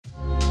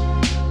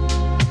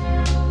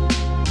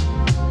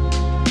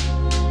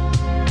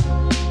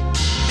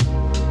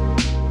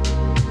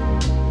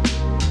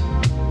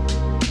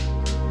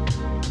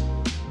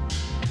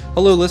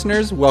Hello,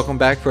 listeners. Welcome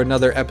back for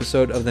another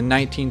episode of the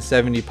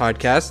 1970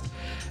 podcast.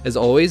 As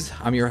always,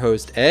 I'm your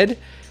host, Ed.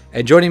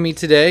 And joining me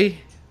today,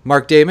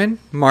 Mark Damon.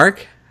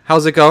 Mark,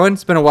 how's it going?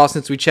 It's been a while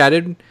since we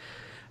chatted. We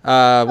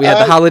had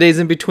the holidays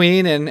in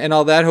between and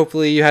all that.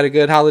 Hopefully you had a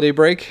good holiday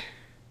break.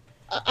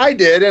 I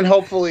did, and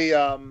hopefully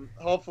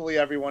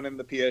everyone in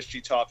the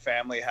PSG Talk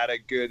family had a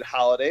good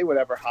holiday,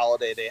 whatever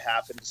holiday they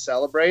happen to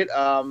celebrate.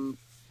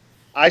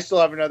 I still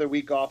have another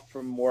week off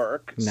from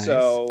work, Nice.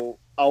 So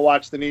I'll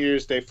watch the New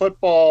Year's Day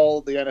football,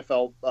 the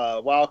NFL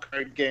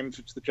wildcard games,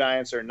 which the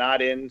Giants are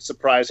not in,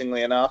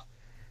 surprisingly enough,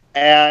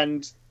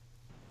 and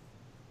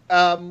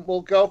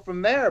we'll go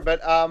from there.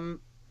 But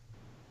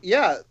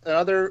yeah,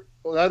 another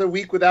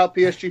week without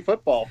PSG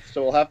football,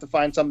 so we'll have to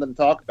find something to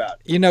talk about.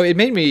 You know, it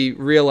made me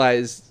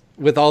realize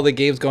with all the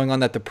games going on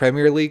that the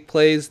Premier League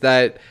plays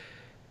that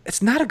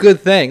it's not a good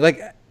thing.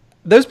 Like,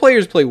 those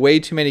players play way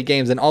too many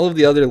games and all of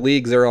the other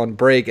leagues are on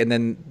break and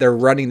then they're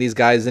running these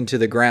guys into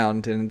the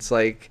ground. And it's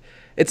like,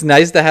 it's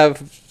nice to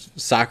have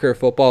soccer,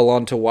 football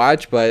on to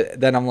watch, but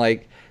then I'm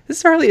like,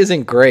 this really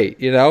isn't great,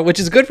 you know, which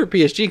is good for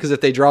PSG because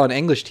if they draw an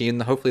English team,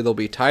 then hopefully they'll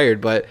be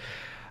tired. But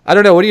I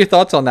don't know. What are your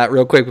thoughts on that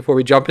real quick before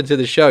we jump into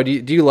the show? Do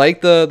you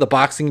like the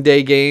Boxing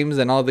Day games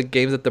and all the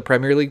games that the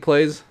Premier League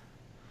plays?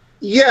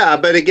 Yeah,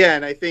 but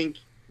again, I think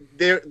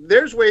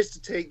there's ways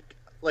to take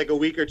like a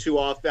week or two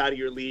off out of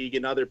your league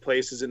in other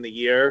places in the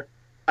year.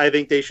 I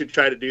think they should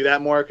try to do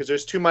that more because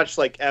there's too much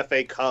like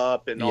FA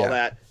Cup and all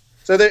that.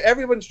 So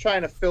everyone's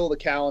trying to fill the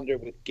calendar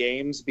with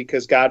games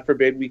because God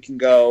forbid we can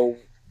go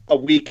a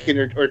week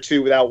or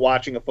two without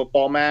watching a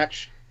football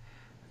match.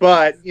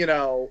 But, you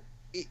know,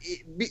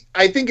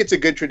 I think it's a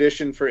good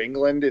tradition for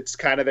England. It's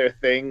kind of their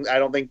thing. I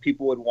don't think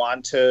people would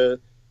want to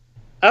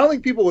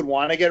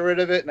get rid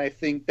of it, and I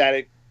think that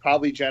it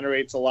probably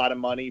generates a lot of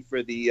money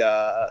for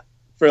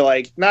for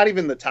like not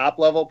even the top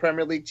level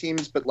Premier League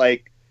teams, but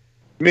like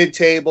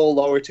mid-table,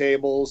 lower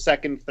table,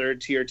 second, third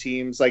tier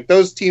teams. Like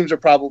those teams are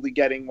probably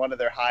getting one of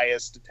their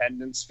highest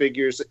attendance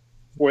figures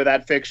for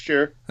that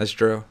fixture. That's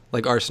true.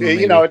 Like Arsenal,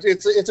 you know,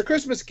 it's a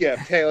Christmas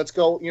gift. Hey, let's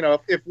go. You know,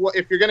 if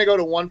you're going to go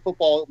to one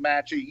football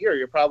match a year,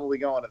 you're probably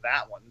going to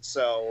that one.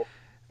 So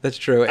that's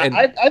true. And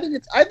I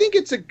think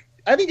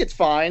it's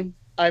fine.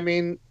 I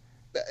mean,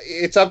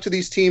 it's up to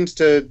these teams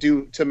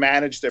to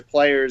manage their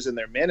players and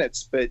their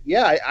minutes, but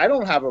yeah, I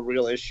don't have a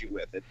real issue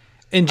with it.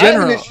 In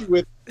general,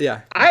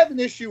 I have an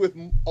issue with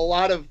a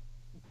lot of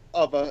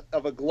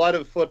a glut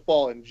of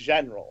football in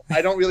general.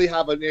 I don't really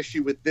have an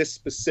issue with this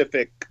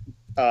specific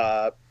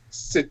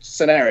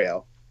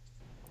scenario.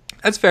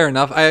 That's fair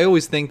enough. I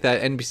always think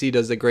that NBC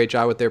does a great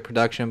job with their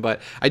production,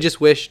 but I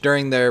just wish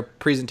during their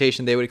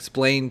presentation they would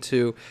explain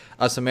to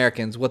us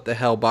Americans what the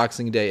hell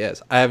Boxing Day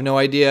is. I have no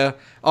idea.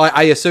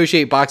 I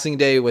associate Boxing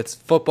Day with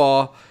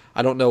football.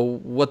 I don't know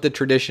what the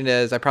tradition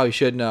is. I probably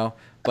should know.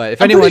 But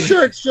if I'm pretty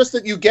sure it's just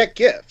that you get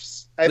gifts.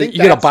 I think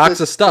you get a box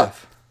of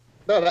stuff.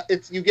 No,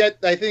 you get.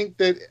 I think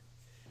that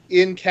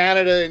in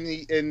Canada and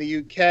in the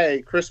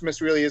UK, Christmas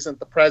really isn't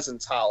the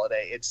presents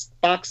holiday. It's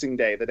Boxing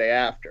Day the day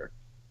after.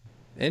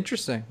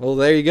 Interesting. Well,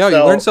 there you go.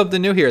 You learned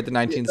something new here at the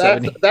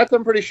 1970. That's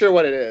I'm pretty sure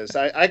what it is.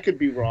 I could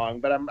be wrong,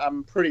 but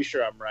I'm pretty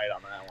sure I'm right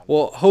on that one.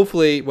 Well,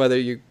 hopefully, whether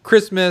you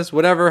Christmas,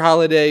 whatever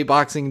holiday,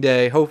 Boxing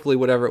Day, hopefully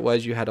whatever it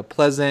was, you had a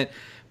pleasant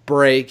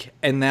break.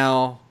 And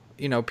now,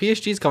 you know,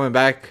 PSG's coming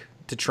back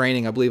to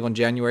training, I believe, on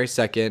January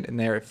 2nd, and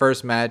their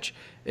first match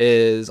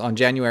is on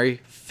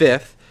January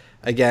 5th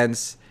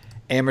against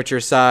amateur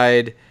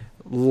side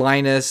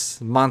Linus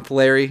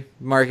Montlary.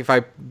 Mark, if I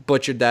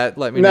butchered that,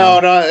 let me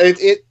know. No,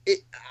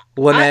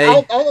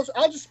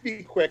 I'll just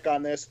be quick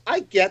on this.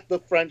 I get the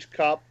French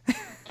Cup.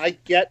 I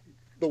get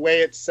the way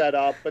it's set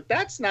up, but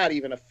that's not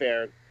even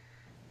fair.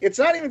 It's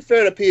not even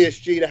fair to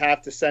PSG to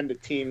have to send a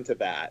team to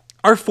that.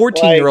 Our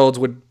 14-year-olds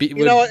would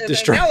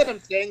destroy. Now that I'm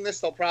saying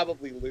this, they'll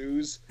probably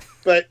lose.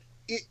 But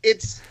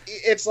it's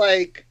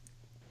like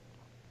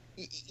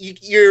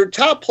your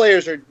top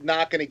players are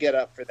not going to get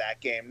up for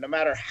that game, no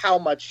matter how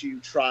much you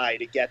try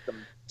to get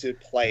them to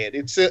play it.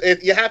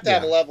 You have to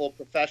have a level of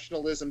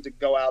professionalism to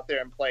go out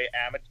there and play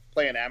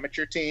an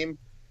amateur team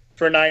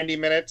for 90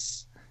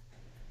 minutes.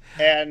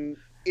 And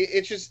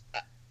it's just,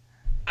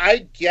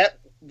 I get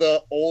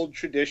the old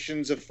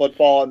traditions of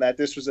football and that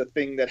this was a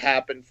thing that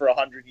happened for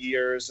 100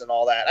 years and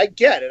all that. I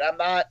get it. I'm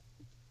not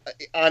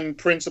on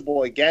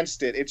principle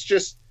against it. It's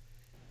just,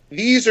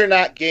 these are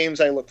not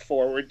games I look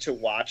forward to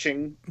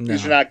watching. No.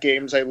 These are not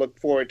games I look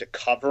forward to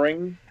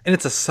covering. And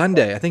it's a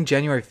Sunday. I think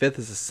January 5th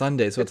is a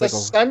Sunday. So it's like a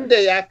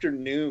Sunday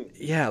afternoon.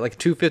 Yeah, like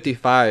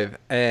 2:55.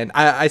 And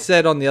I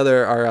said on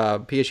our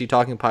PSG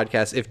Talking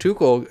podcast, if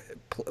Tuchel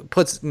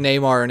puts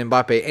Neymar and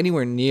Mbappe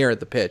anywhere near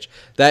the pitch,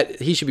 that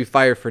he should be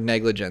fired for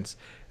negligence.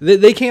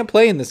 They can't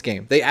play in this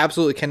game. They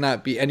absolutely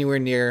cannot be anywhere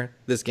near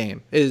this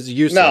game. It is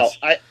useless.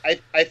 No,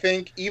 I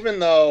think even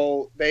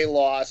though they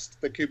lost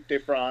the Coupe de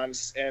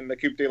France and the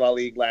Coupe de la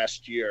Ligue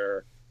last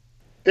year,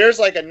 there's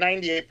like a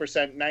 98%,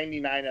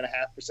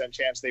 99.5%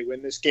 chance they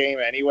win this game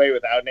anyway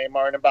without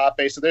Neymar and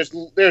Mbappe. So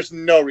there's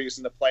no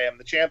reason to play them.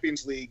 The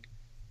Champions League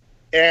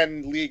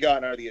and Ligue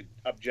 1 are the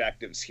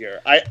objectives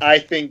here. I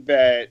think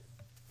that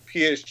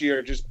PSG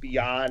are just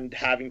beyond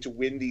having to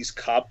win these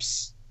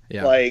cups.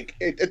 Yeah. Like,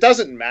 it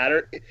doesn't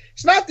matter.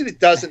 It's not that it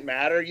doesn't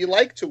matter. You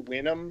like to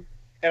win them.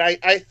 And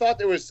I thought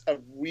there was a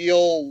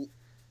real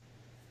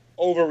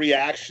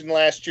overreaction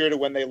last year to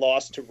when they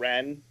lost to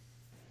Rennes.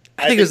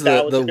 I think it was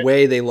the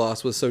way they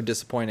lost was so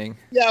disappointing.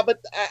 Yeah,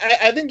 but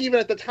I think even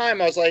at the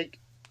time I was like,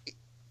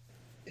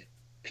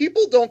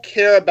 people don't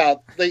care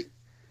about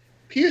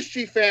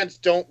PSG fans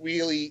don't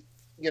really,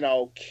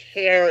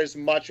 care as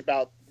much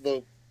about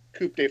the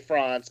Coupe de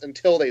France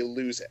until they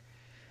lose it.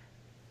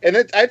 And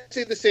I'd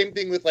say the same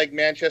thing with like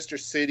Manchester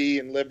City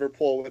and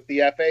Liverpool with the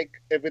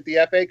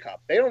FA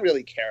Cup. They don't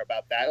really care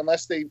about that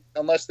unless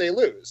they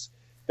lose.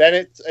 Then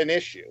it's an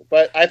issue.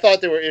 But I thought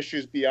there were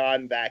issues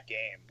beyond that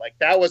game. Like,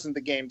 that wasn't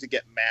the game to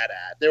get mad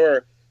at. There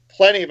were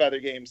plenty of other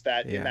games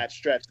in that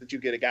stretch that you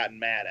could have gotten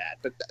mad at.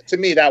 But to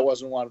me, that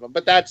wasn't one of them.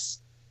 But that's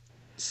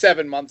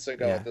 7 months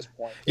ago at this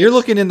point. You're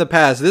looking in the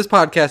past. This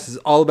podcast is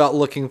all about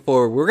looking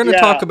forward. We're going to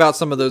talk about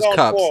some of those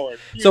cups.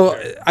 So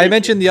I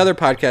mentioned the other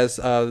podcast,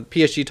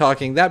 PSG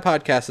Talking. That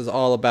podcast is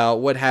all about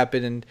what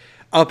happened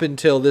up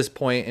until this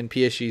point in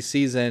PSG's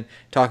season,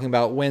 talking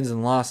about wins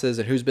and losses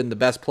and who's been the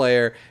best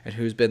player and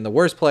who's been the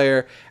worst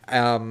player.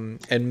 And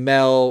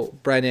Mel,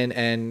 Brennan,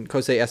 and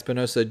Jose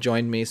Espinosa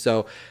joined me.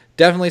 So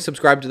definitely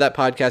subscribe to that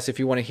podcast if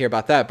you want to hear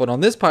about that. But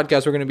on this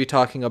podcast, we're going to be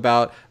talking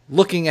about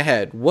looking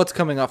ahead, what's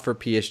coming up for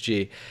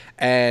PSG.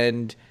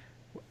 And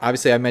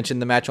obviously, I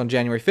mentioned the match on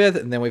January 5th,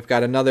 and then we've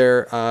got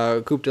another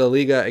Coupe de la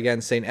Liga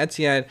against Saint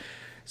Etienne.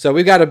 So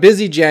we've got a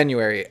busy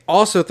January.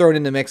 Also thrown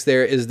in the mix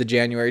there is the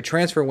January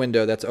transfer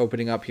window that's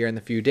opening up here in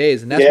a few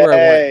days, and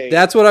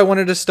that's what I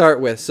wanted to start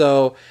with.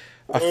 So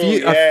a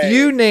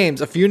few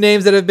names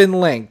that have been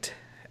linked,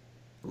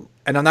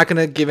 and I'm not going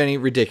to give any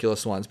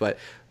ridiculous ones, but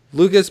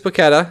Lucas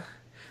Paqueta,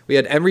 we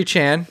had Emre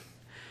Can,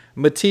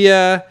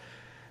 Mattia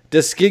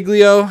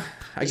Desciglio,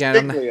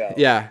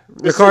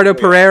 Ricardo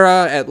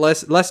Pereira at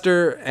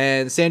Leicester,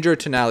 and Sandro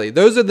Tonali.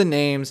 Those are the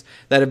names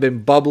that have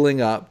been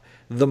bubbling up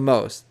the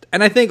most.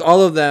 And I think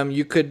all of them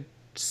you could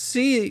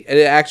see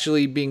it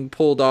actually being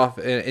pulled off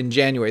in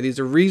January. These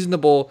are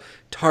reasonable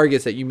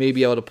targets that you may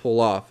be able to pull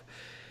off.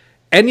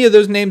 Any of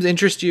those names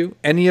interest you?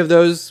 Any of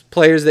those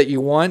players that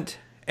you want?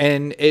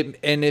 And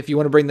if you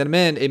want to bring them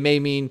in, it may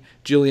mean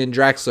Julian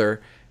Draxler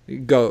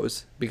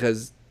goes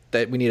because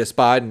that we need a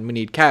spot and we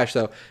need cash.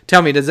 So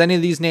tell me, does any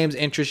of these names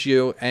interest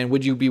you? And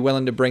would you be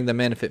willing to bring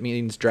them in if it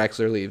means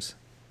Draxler leaves?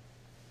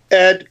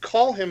 Ed,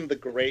 call him the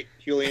great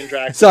Julian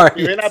Draxler. Sorry.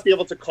 We may not be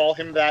able to call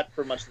him that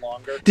for much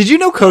longer. Did you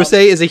know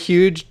Kosei is a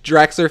huge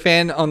Draxler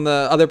fan on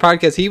the other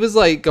podcast? He was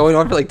like going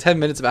on for like 10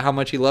 minutes about how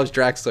much he loves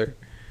Draxler.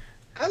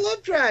 I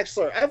love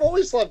Draxler. I've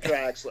always loved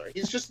Draxler.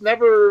 He's just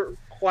never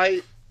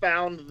quite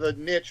found the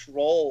niche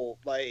role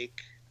like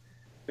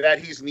that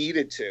he's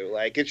needed to.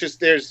 Like, it's just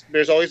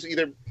there's always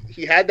either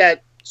he had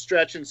that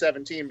stretch in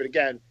 17, but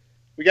again,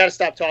 we got to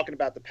stop talking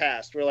about the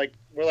past. We're like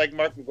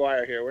Mark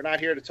McGuire here. We're not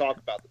here to talk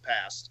about the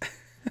past.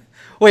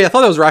 Wait, I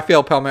thought that was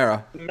Rafael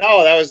Palmeiro.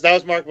 No, that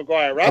was Mark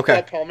McGuire.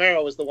 Rafael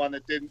Palmeiro was the one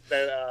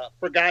that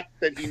forgot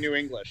that he knew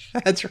English.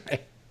 That's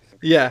right.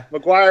 Yeah.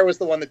 McGuire was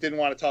the one that didn't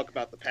want to talk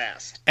about the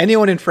past.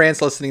 Anyone in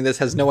France listening to this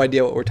has no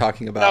idea what we're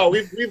talking about. No,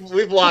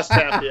 we've lost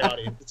half the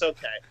audience. It's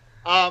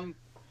okay.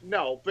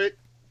 No, but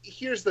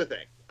here's the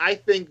thing. I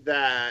think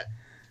that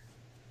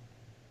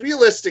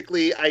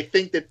realistically, I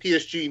think that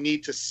PSG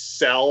need to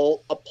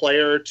sell a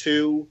player or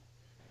two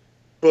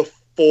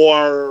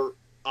before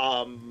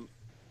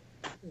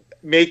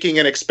making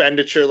an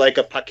expenditure like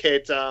a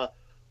Paqueta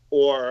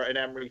or an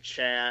Emre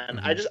Can.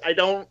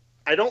 Mm-hmm.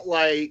 I don't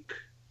like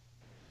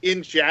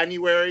in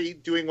January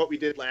doing what we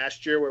did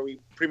last year where we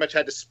pretty much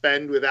had to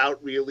spend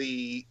without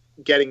really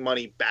getting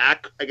money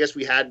back. I guess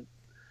we had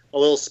a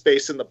little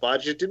space in the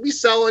budget. Did we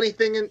sell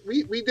anything?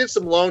 We did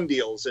some loan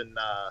deals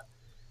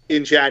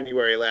in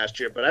January last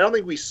year, but I don't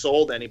think we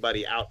sold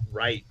anybody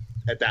outright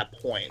at that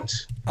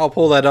point. I'll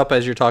pull that up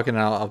as you're talking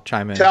and I'll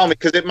chime in. Tell me,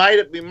 because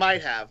we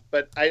might have,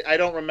 but I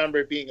don't remember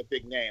it being a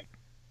big name.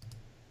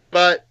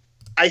 But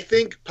I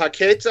think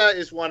Paqueta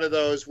is one of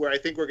those where I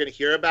think we're going to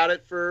hear about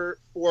it for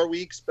 4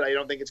 weeks, but I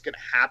don't think it's going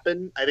to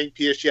happen. I think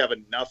PSG have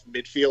enough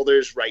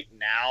midfielders right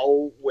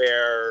now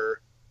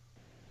where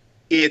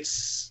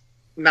it's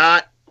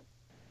not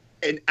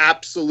an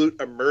absolute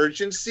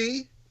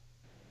emergency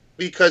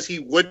because he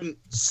wouldn't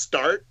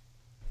start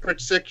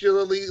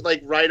particularly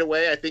like right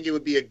away. I think it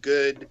would be a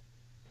good,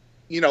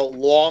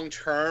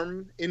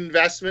 long-term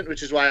investment,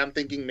 which is why I'm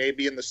thinking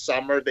maybe in the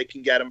summer they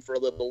can get him for a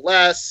little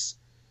less.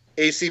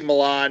 AC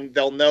Milan,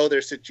 they'll know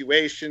their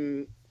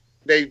situation.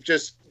 They've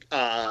just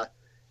signed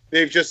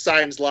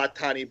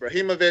Zlatan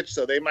Ibrahimovic,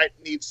 so they might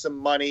need some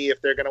money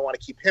if they're going to want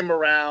to keep him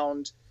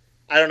around.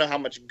 I don't know how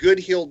much good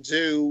he'll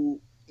do,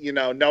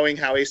 knowing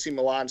how AC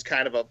Milan's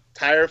kind of a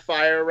tire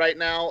fire right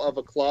now of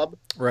a club.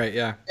 Right,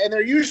 yeah. And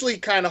they're usually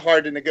kind of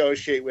hard to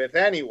negotiate with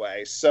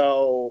anyway.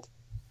 So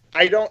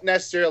I don't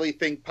necessarily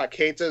think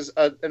Paqueta's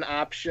an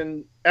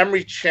option.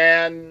 Emre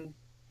Can,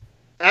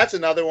 That's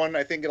another one.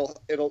 I think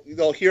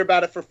they'll hear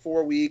about it for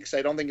 4 weeks.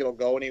 I don't think it'll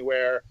go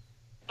anywhere.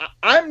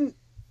 I'm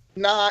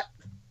not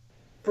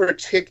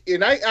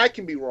and I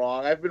can be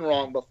wrong. I've been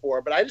wrong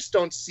before, but I just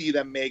don't see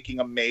them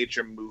making a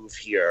major move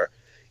here.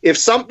 If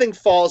something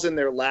falls in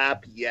their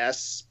lap,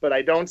 yes, but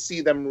I don't see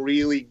them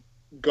really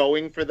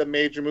going for the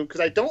major move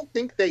because I don't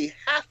think they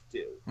have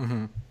to.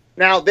 Mm-hmm.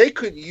 Now they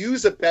could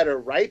use a better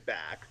right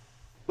back,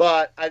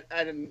 but I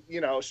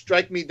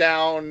strike me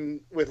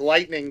down with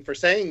lightning for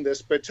saying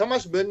this, but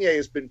Thomas Meunier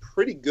has been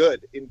pretty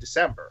good in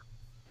December.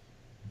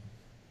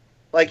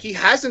 Like he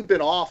hasn't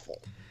been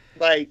awful.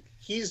 Like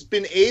he's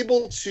been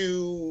able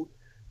to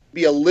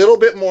be a little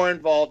bit more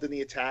involved in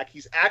the attack.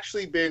 He's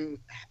actually been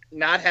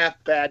not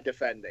half bad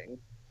defending.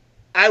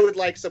 I would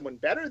like someone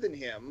better than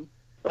him,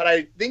 but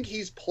I think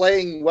he's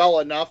playing well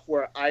enough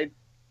where I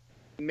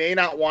may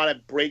not want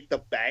to break the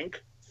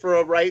bank for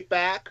a right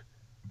back.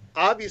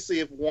 Obviously,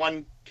 if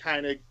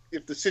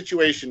the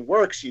situation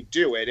works, you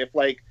do it. If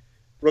like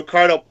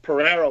Ricardo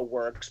Pereira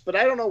works, but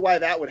I don't know why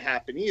that would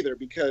happen either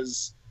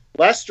because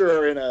Leicester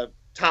are in a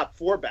top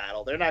 4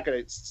 battle. They're not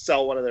going to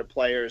sell one of their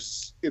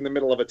players in the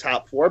middle of a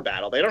top 4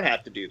 battle. They don't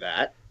have to do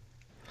that.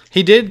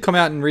 He did come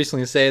out and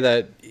recently say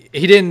that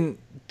he didn't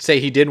say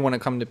he did want to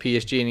come to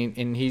PSG,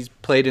 and he's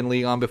played in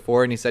Ligue 1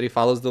 before, and he said he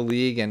follows the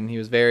league, and he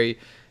was very,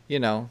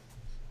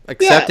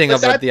 accepting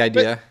of the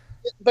idea.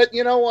 But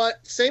you know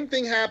what? Same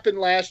thing happened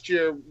last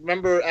year.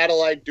 Remember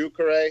Adelaide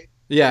Doucouré?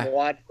 Yeah. From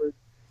Watford,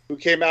 who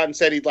came out and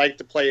said he'd like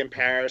to play in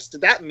Paris.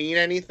 Did that mean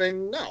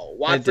anything? No.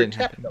 Watford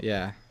kept him.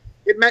 Yeah.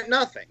 It meant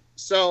nothing.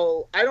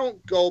 So I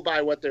don't go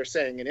by what they're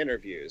saying in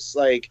interviews.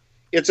 Like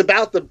it's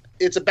about the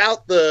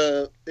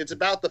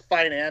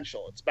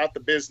financial. It's about the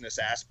business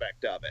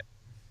aspect of it.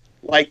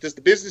 Like, does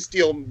the business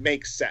deal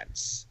make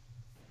sense?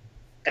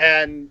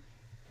 And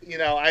you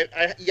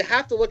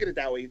have to look at it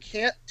that way. You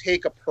can't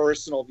take a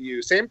personal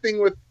view. Same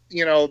thing with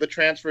the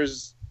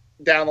transfers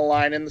down the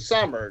line in the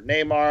summer,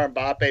 Neymar,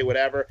 Mbappe,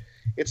 whatever.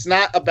 It's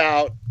not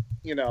about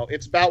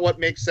it's about what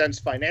makes sense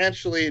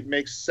financially.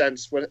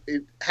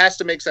 It has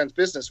to make sense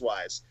business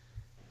wise.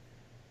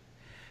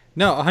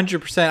 No,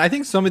 100%. I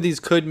think some of these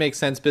could make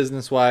sense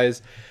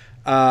business-wise.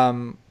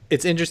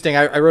 It's interesting.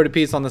 I wrote a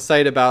piece on the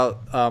site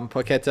about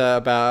Paqueta,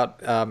 about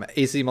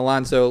AC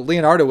Milan. So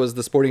Leonardo was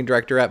the sporting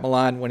director at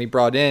Milan when he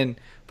brought in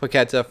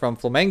Paqueta from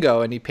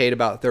Flamengo, and he paid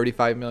about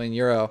 35 million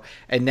euro.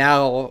 And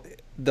now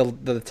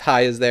the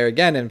tie is there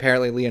again, and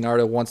apparently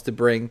Leonardo wants to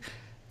bring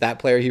that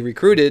player he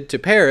recruited to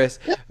Paris.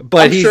 Yeah,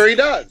 but I'm sure he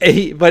does.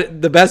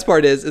 But the best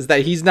part is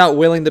that he's not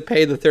willing to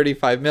pay the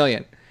 35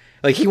 million.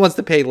 Like he wants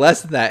to pay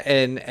less than that,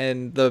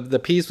 and the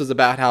piece was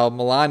about how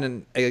Milan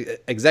and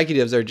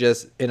executives are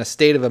just in a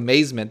state of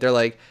amazement. They're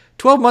like,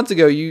 12 months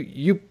ago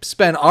you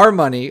spent our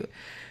money,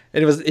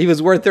 and he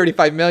was worth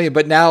 35 million,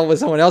 but now with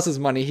someone else's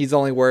money he's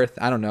only worth,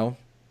 I don't know,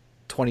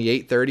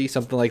 28, 30,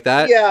 something like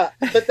that. Yeah,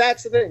 but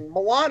that's the thing.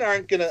 Milan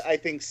aren't gonna, I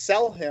think,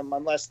 sell him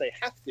unless they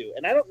have to,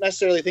 and I don't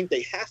necessarily think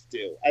they have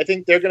to. I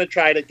think they're gonna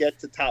try to get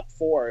to top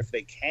 4 if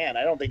they can.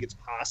 I don't think it's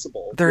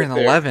possible. They're in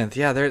 11th.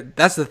 Yeah,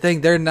 that's the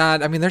thing. They're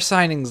not. I mean, they're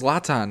signing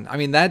Zlatan. I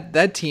mean,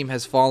 that team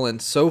has fallen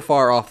so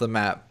far off the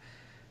map.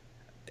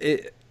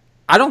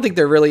 I don't think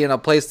they're really in a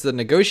place to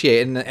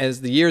negotiate. And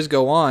as the years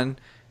go on,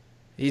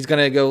 he's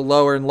going to go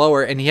lower and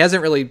lower, and he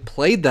hasn't really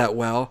played that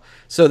well.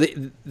 So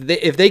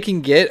if they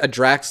can get a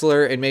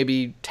Draxler and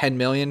maybe 10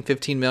 million,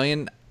 15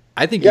 million,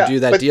 I think you do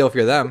that deal if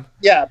you're them.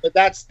 Yeah, but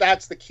that's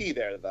the key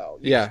there, though.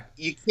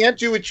 You can't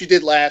do what you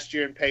did last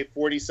year and pay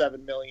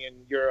 47 million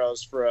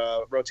euros for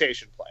a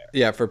rotation player.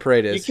 Yeah, for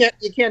Paredes. You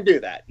can't do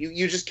that.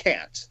 You just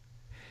can't.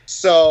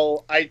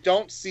 So I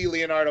don't see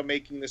Leonardo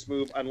making this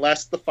move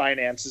unless the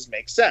finances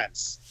make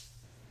sense.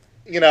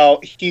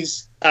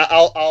 He's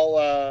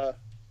I'll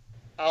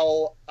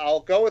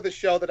go with a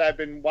show that I've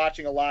been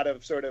watching a lot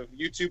of sort of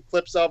YouTube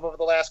clips of over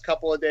the last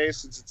couple of days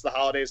since it's the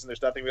holidays and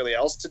there's nothing really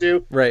else to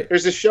do. Right.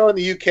 There's a show in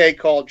the UK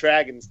called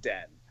Dragon's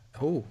Den.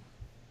 Oh.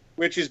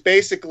 Which is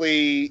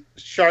basically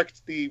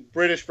the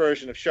British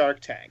version of Shark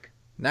Tank.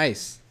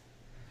 Nice.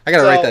 I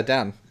gotta write that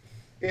down.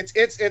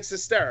 It's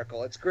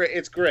hysterical. It's great.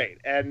 It's great,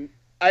 and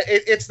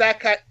it's that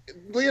kind.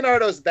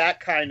 Leonardo's that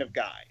kind of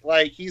guy.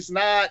 Like he's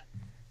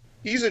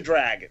a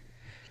dragon.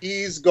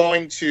 He's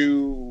going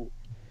to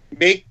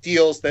make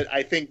deals that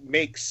I think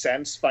make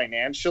sense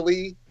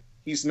financially.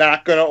 He's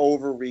not going to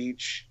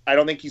overreach. I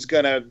don't think he's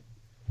going to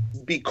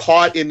be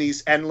caught in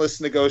these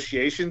endless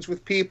negotiations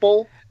with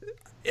people.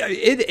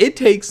 It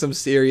takes some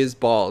serious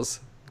balls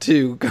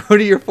to go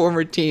to your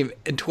former team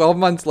and 12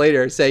 months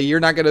later say you're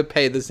not going to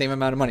pay the same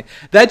amount of money.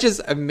 That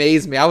just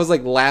amazed me. I was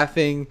like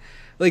laughing.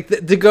 Like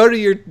to go to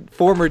your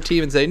former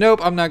team and say, nope,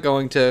 I'm not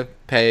going to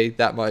pay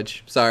that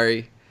much.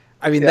 Sorry.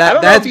 I mean,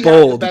 that's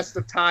bold. The best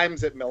of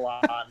times at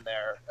Milan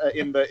there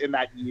in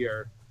that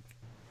year.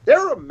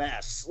 They're a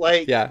mess.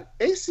 Like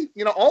AC,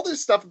 all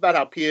this stuff about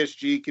how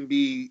PSG can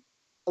be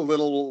a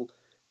little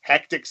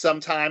hectic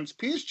sometimes.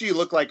 PSG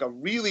look like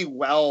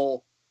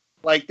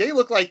they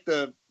look like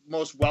the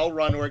most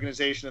well-run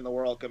organization in the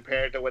world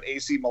compared to what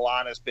AC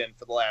Milan has been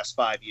for the last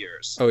 5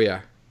 years. Oh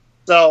yeah.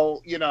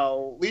 So,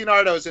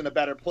 Leonardo's in a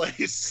better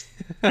place.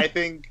 I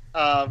think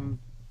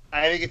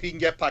if he can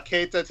get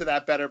Paqueta to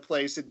that better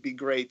place, it'd be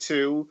great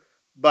too.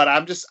 But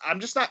I'm just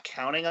not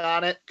counting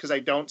on it because I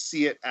don't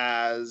see it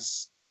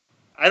as.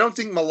 I don't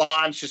think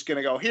Milan's just going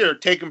to go here,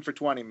 take him for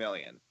 20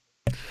 million.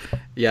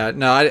 Yeah,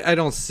 no, I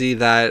don't see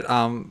that.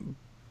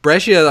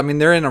 Brescia, I mean,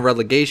 they're in a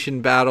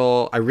relegation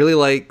battle. I really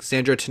like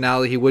Sandro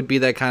Tonali. He would be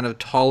that kind of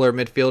taller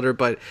midfielder,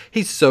 but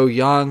he's so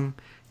young.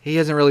 He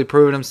hasn't really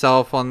proven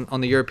himself on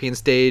the European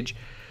stage.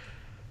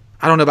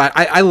 I don't know about.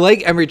 I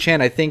like Emre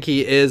Can. I think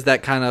he is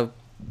that kind of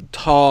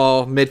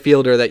tall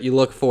midfielder that you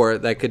look for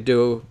that could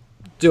do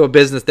a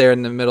business there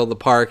in the middle of the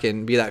park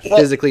and be that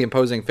physically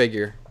imposing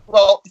figure.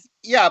 Well,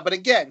 yeah, but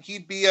again,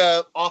 he'd be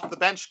a off the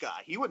bench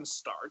guy. He wouldn't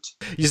start.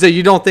 You say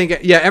you don't think?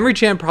 Yeah, Emre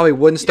Can probably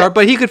wouldn't start,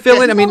 but he could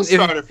fill in. I mean,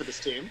 starter for this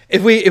team.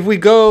 If we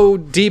go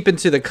deep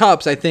into the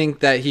cups, I think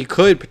that he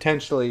could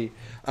potentially.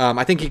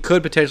 I think he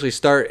could potentially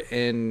start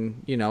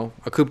in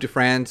a Coupe de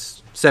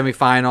France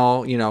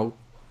semifinal.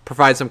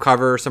 Provide some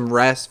cover, some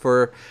rest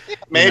for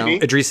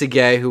Idrissa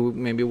Gueye, who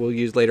maybe we'll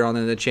use later on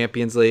in the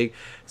Champions League.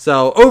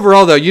 So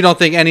overall, though, you don't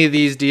think any of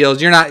these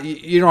deals. You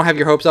don't have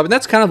your hopes up, and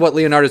that's kind of what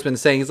Leonardo's been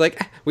saying. He's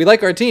like, we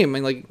like our team,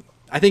 and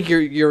I think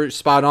you're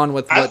spot on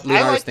with what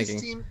Leonardo's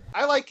thinking.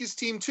 I like his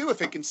team too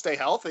if it can stay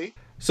healthy.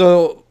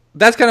 So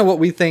that's kind of what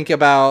we think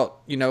about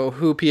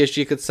who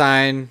PSG could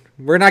sign.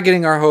 We're not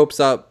getting our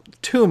hopes up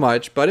too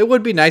much, but it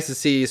would be nice to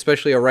see,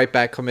 especially a right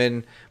back come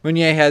in.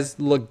 Meunier has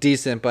looked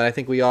decent, but I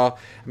think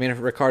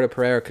if Ricardo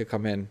Pereira could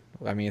come in,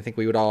 I think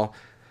we would all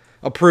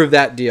approve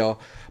that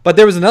deal. But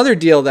there was another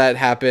deal that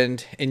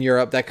happened in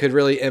Europe that could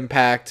really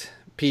impact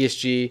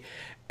PSG,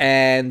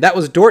 and that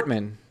was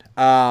Dortmund.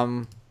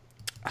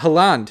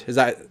 Haaland is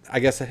that?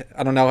 I guess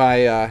I don't know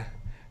how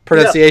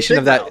pronunciation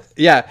of that. Mouth.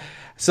 Yeah,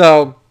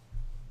 so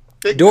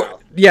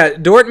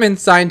Dortmund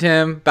signed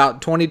him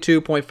about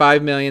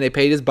 $22.5 million. They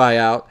paid his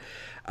buyout.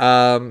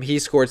 He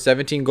scored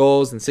 17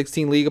 goals and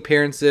 16 league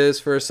appearances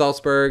for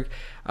Salzburg.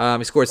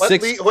 He scored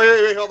six. Wait,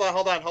 hold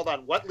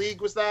on. What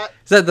league was that?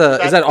 Is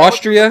that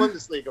Austria?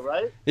 Bundesliga,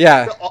 right?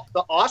 Yeah.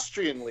 The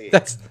Austrian league.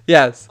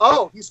 Yes.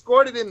 Oh, he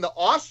scored it in the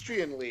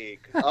Austrian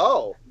league.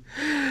 Oh.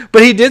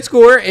 But he did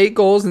score 8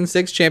 goals in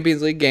 6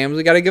 Champions League games.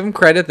 We got to give him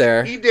credit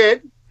there. He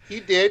did.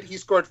 He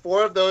scored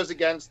 4 of those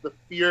against the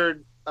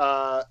feared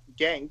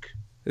Genk.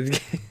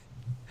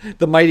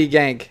 The mighty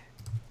Genk.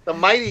 The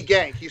mighty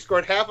Genk. He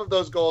scored half of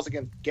those goals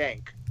against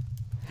Genk.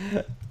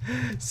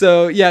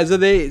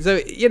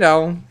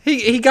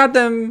 He got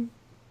them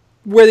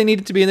where they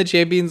needed to be in the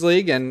Champions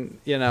League, and.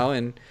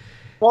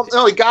 Well,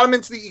 no, he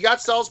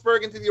got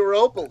Salzburg into the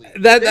Europa League.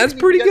 That's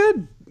pretty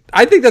good.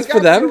 I think that's for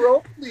them. The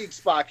Europa League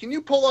spot. Can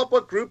you pull up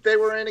what group they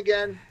were in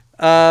again?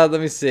 Let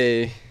me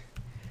see.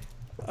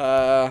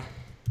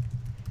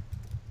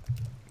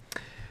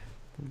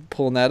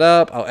 Pulling that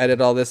up. I'll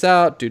edit all this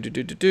out.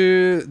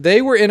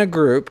 They were in a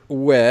group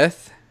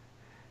with,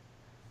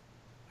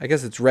 I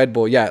guess it's Red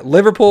Bull. Yeah,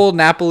 Liverpool,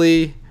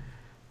 Napoli,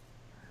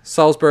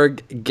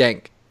 Salzburg,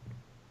 Genk.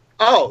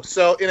 Oh,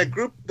 so in a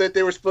group that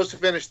they were supposed to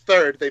finish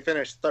third, they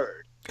finished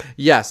third.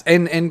 Yes,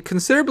 and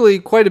considerably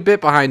quite a bit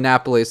behind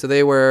Napoli. So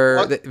they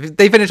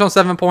finished on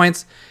 7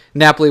 points.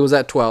 Napoli was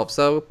at 12.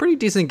 So pretty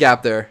decent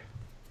gap there.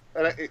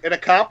 An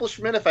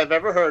accomplishment if I've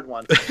ever heard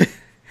one.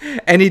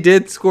 And he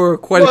did score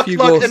quite a few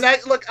goals.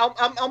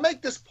 I'll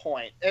make this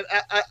point, and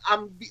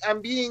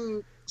I'm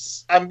being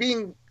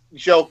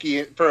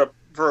jokey for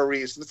a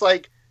reason. It's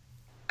like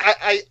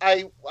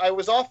I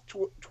was off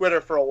Twitter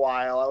for a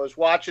while. I was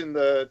watching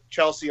the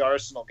Chelsea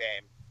Arsenal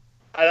game,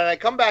 and I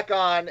come back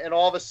on, and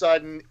all of a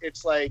sudden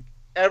it's like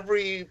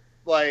every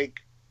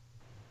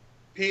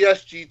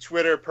PSG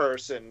Twitter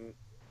person,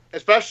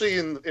 especially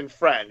in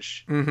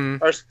French,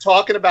 are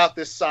talking about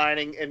this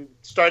signing and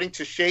starting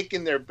to shake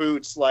in their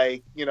boots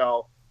like,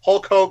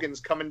 Hulk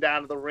Hogan's coming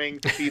down to the ring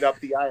to beat up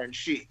the Iron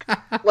Sheik.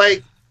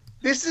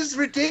 This is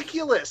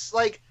ridiculous.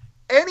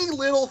 Any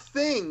little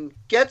thing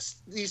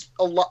gets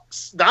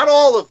not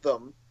all of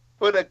them,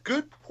 but a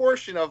good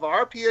portion of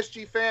our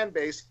PSG fan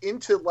base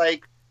into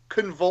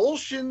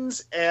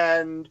convulsions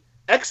and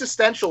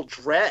existential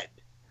dread.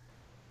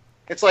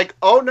 It's like,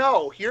 oh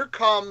no, here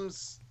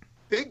comes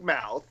Big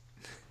Mouth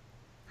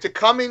to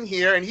come in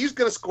here, and he's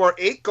going to score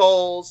 8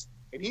 goals,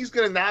 and he's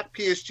going to knock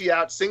PSG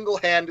out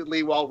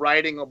single-handedly while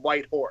riding a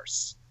white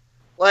horse.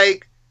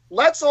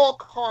 Let's all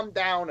calm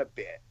down a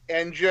bit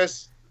and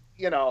just,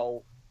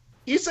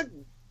 he's a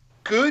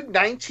good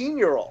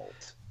 19-year-old.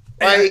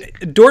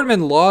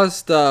 Dortmund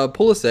lost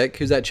Pulisic,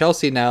 who's at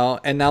Chelsea now,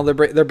 and now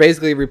they're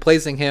basically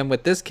replacing him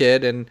with this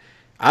kid. And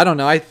I don't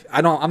know.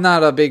 I'm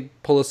not a big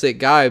Pulisic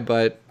guy,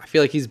 but I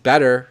feel like he's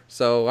better.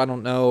 So I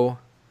don't know.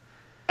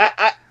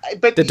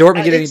 But did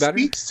Dortmund get any better? It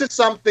speaks to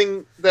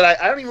something that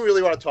I don't even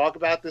really want to talk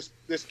about this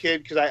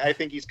kid because I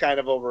think he's kind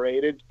of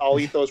overrated. I'll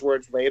eat those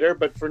words later.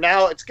 But for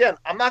now,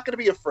 I'm not going to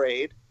be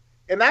afraid,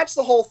 and that's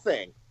the whole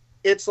thing.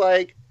 It's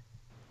like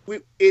we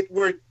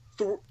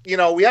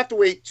have to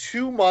wait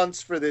 2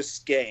 months for this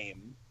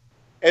game,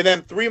 and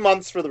then 3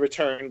 months for the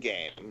return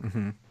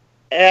game,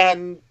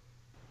 and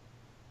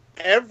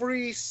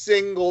every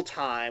single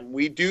time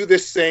we do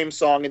this same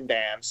song and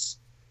dance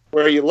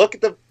where you look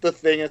at the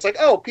thing and it's like,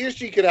 oh,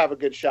 PSG could have a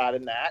good shot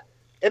in that.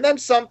 And then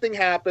something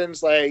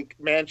happens, like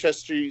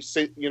Manchester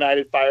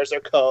United fires their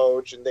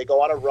coach and they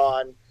go on a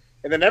run.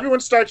 And then everyone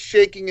starts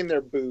shaking in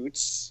their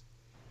boots.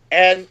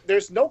 And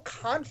there's no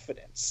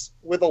confidence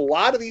with a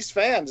lot of these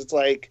fans. It's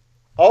like,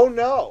 oh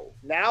no,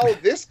 now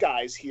this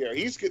guy's here.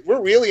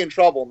 We're really in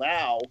trouble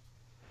now.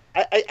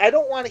 I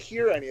don't want to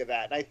hear any of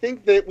that. And I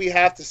think that we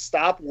have to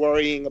stop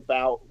worrying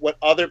about what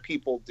other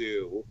people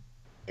do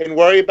and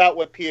worry about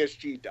what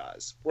PSG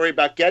does. Worry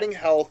about getting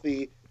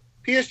healthy.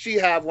 PSG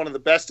have one of the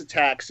best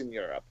attacks in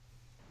Europe.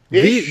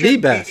 The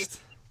best.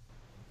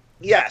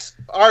 Yes,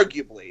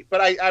 arguably.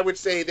 But I would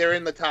say they're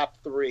in the top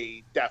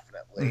 3,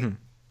 definitely.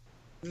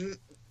 Mm-hmm.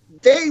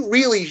 They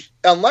really,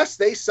 unless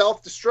they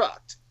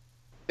self-destruct,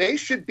 they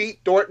should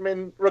beat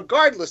Dortmund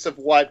regardless of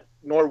what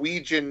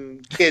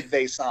Norwegian kid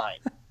they sign.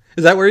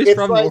 Is that where he's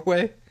from, like,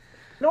 Norway?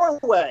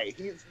 Norway.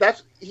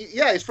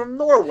 He's from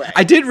Norway.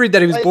 I did read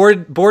that he was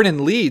born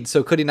in Leeds,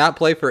 so could he not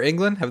play for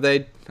England? Have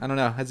they? I don't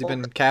know. Has he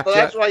been capped yet?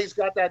 That's why he's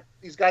got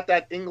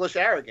that English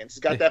arrogance. He's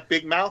got that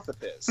big mouth of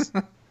his.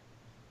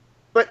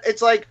 But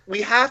it's like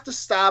we have to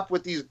stop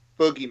with these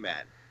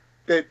boogeymen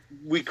that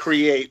we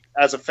create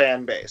as a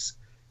fan base.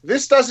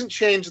 This doesn't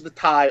change the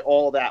tie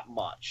all that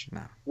much.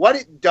 No. What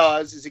it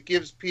does is it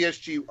gives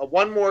PSG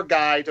one more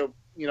guy to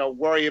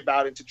worry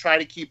about and to try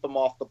to keep him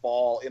off the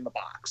ball in the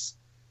box.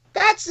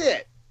 That's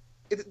it.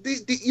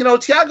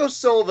 Thiago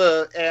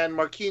Silva and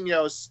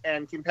Marquinhos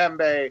and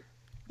Kimpembe,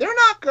 they're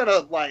not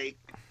gonna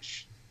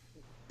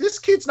this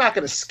kid's not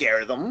gonna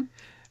scare them.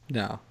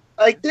 No.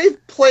 Like, they've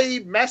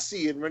played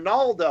Messi and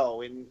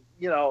Ronaldo and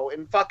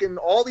and fucking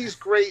all these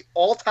great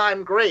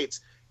all-time greats,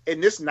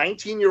 and this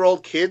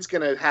 19-year-old kid's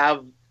gonna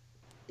have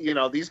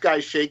these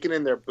guys shaking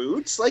in their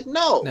boots? Like,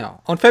 no.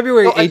 No. On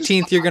February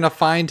 18th, you're going to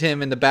find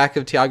him in the back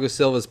of Thiago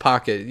Silva's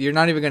pocket. You're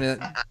not even going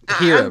to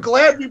hear him. I'm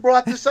glad we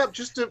brought this up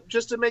just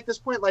to make this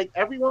point. Like,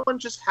 everyone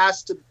just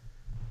has to...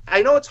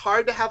 I know it's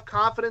hard to have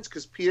confidence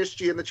because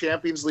PSG in the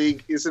Champions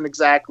League isn't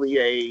exactly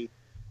a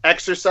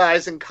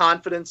exercise in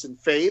confidence and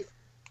faith.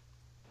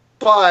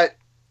 But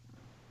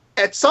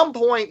at some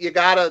point, you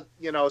got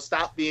to,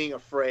 stop being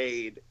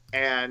afraid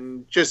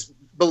and just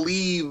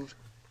believe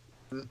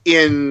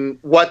in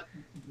what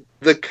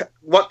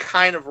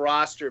kind of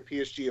roster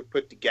PSG have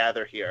put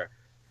together here,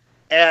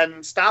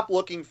 and stop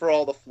looking for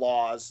all the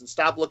flaws and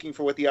stop looking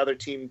for what the other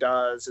team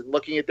does and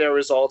looking at their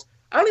results.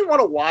 I don't even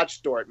want to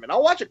watch Dortmund.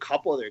 I'll watch a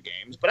couple of their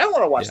games, but I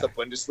want to watch the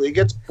Bundesliga.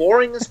 It's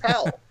boring as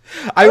hell.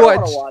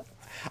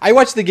 I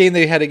watched the game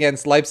they had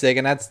against Leipzig,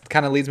 and that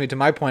kind of leads me to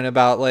my point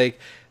about, like,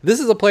 this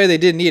is a player they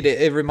didn't need.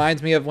 It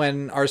reminds me of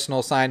when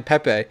Arsenal signed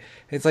Pepe.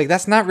 It's like,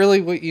 that's not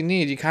really what you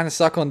need. You kind of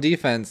suck on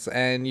defense,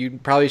 and you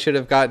probably should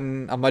have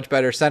gotten a much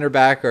better center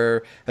back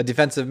or a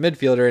defensive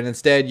midfielder, and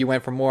instead you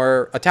went for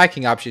more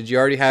attacking options. You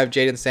already have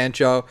Jadon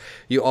Sancho.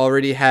 You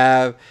already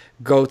have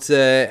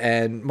Götze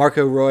and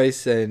Marco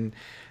Reus, and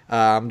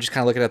I'm just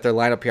kind of looking at their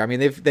lineup here. I mean,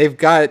 they've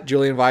got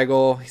Julian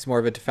Weigl. He's more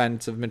of a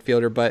defensive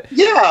midfielder, but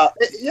yeah.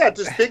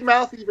 Does Big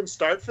Mouth even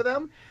start for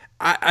them?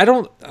 I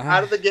don't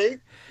out of the gate.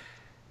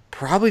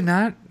 Probably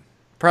not.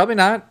 I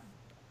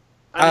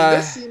mean,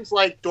 this seems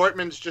like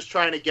Dortmund's just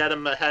trying to get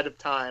him ahead of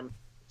time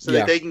so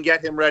that they can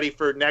get him ready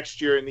for next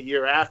year and the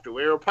year after,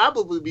 where he'll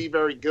probably be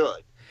very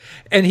good.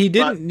 And he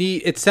didn't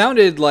need. It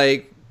sounded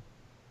like.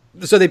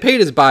 So they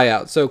paid his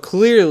buyout. So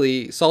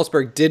clearly,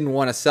 Salzburg didn't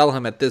want to sell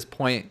him at this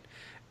point.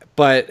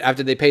 But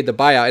after they paid the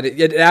buyout,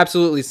 it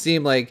absolutely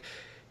seemed like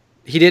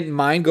he didn't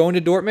mind going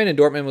to Dortmund, and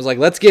Dortmund was like,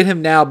 let's get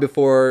him now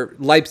before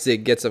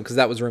Leipzig gets him, because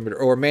that was rumored,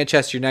 or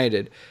Manchester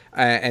United,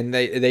 and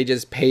they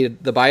just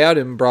paid the buyout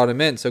and brought him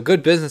in. So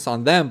good business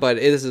on them, but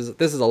this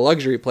is a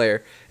luxury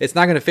player. It's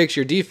not going to fix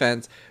your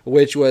defense,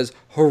 which was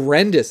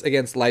horrendous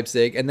against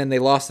Leipzig, and then they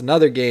lost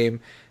another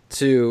game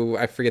to,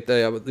 I forget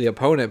the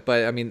opponent,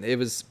 but I mean, it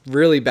was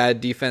really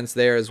bad defense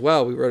there as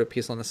well. We wrote a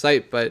piece on the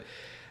site, but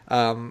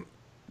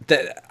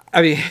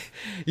I mean,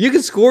 you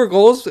can score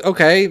goals,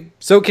 okay,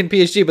 so can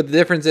PSG, but the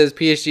difference is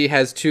PSG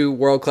has 2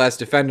 world-class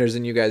defenders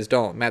and you guys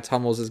don't. Mats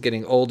Hummels is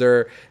getting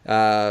older.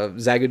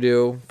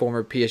 Zagadou,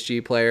 former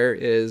PSG player,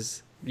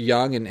 is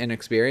young and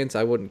inexperienced.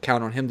 I wouldn't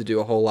count on him to do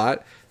a whole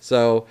lot.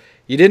 So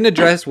you didn't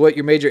address what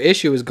your major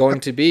issue is going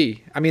to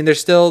be. I mean, there's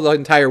still the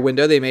entire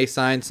window. They may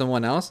sign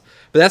someone else,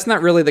 but that's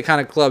not really the kind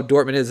of club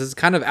Dortmund is. It's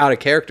kind of out of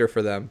character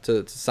for them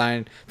to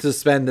spend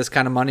this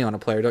kind of money on a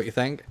player, don't you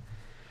think?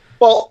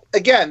 Well,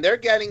 again, they're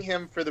getting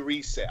him for the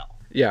resale.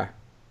 Yeah.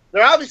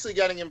 They're obviously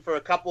getting him for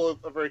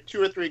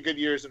 2 or 3 good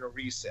years in a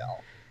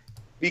resale.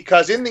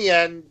 Because in the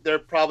end, they're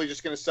probably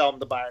just going to sell him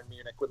to Bayern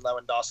Munich when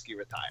Lewandowski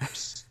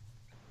retires.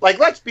 Like,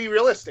 let's be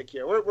realistic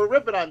here. We're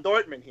ripping on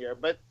Dortmund here,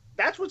 but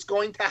that's what's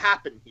going to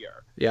happen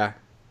here. Yeah.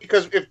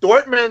 Because if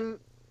Bayern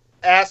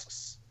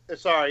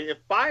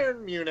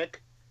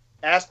Munich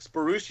asks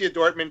Borussia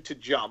Dortmund to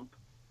jump,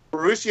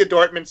 Borussia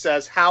Dortmund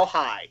says, how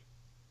high?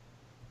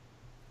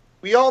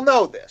 We all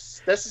know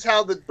this. This is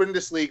how the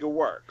Bundesliga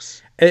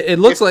works. It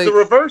looks It's the like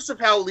reverse of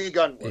how Ligue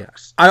 1 yeah.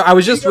 works. I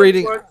was just Ligue 1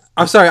 reading. works.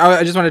 I'm sorry.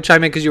 I just want to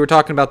chime in because you were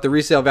talking about the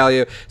resale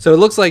value. So it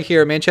looks like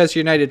here Manchester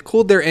United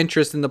cooled their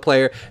interest in the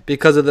player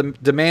because of the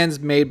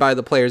demands made by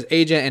the player's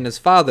agent and his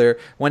father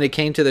when it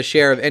came to the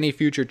share of any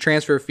future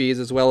transfer fees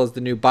as well as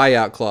the new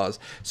buyout clause.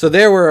 So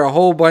there were a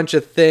whole bunch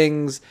of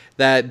things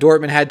that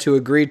Dortmund had to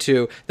agree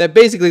to that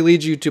basically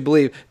leads you to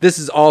believe this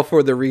is all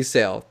for the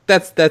resale.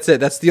 That's it.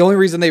 That's the only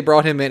reason they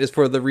brought him in is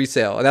for the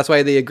resale. And that's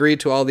why they agreed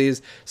to all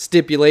these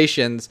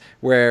stipulations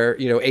where,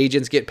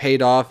 agents get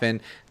paid off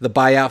and the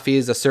buyout fee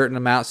is a certain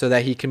amount so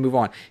that he can move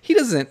on. He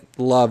doesn't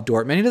love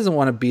Dortmund. He doesn't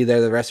want to be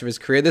there the rest of his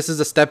career. This is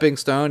a stepping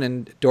stone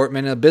and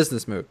Dortmund a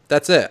business move.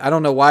 That's it. I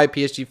don't know why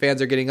PSG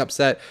fans are getting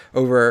upset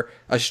over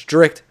a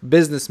strict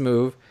business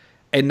move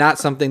and not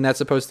something that's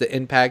supposed to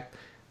impact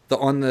the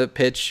on the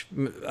pitch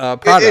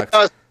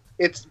product.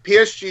 It's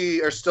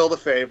PSG are still the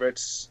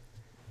favorites.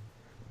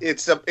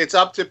 It's up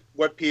to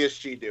what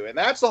PSG do, and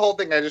that's the whole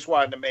thing. I just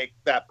wanted to make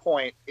that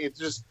point. It's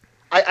just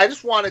I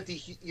just wanted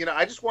to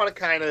I just want to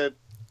kind of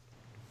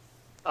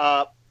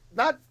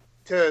not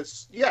to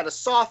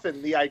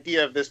soften the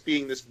idea of this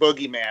being this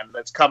boogeyman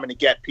that's coming to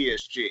get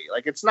PSG.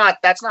 Like that's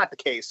not the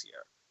case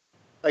here.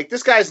 Like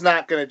this guy's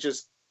not going to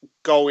just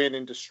go in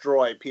and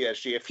destroy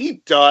PSG. If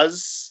he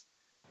does,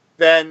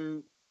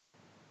 then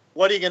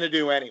what are you going to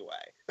do anyway?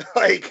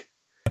 Like,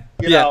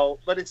 you know,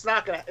 but it's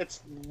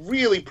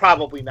really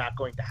probably not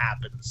going to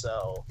happen.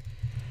 So,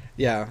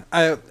 yeah.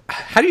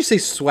 How do you say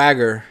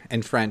swagger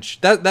in French?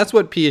 That's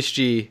what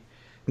PSG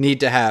need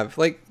to have.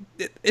 Like,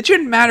 it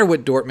shouldn't matter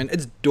what Dortmund.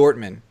 It's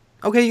Dortmund.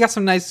 Okay, you got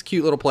some nice,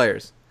 cute little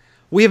players.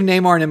 We have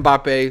Neymar and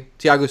Mbappe,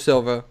 Thiago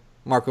Silva,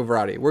 Marco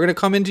Verratti. We're going to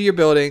come into your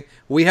building.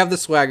 We have the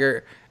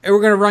swagger, and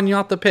we're going to run you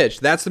off the pitch.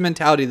 That's the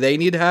mentality they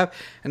need to have,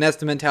 and that's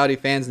the mentality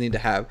fans need to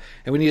have.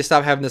 And we need to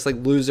stop having this, like,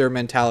 loser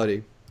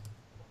mentality.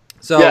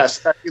 So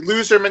yes,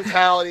 loser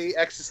mentality,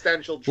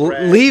 existential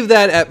dread. Leave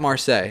that at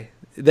Marseille.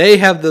 They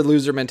have the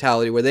loser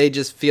mentality where they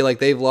just feel like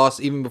they've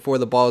lost even before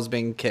the ball is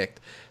being kicked.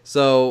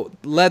 So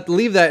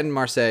leave that in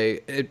Marseille.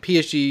 At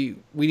PSG,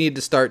 we need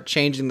to start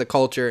changing the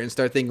culture and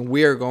start thinking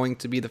we're going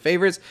to be the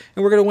favorites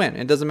and we're going to win.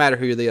 It doesn't matter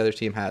who the other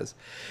team has.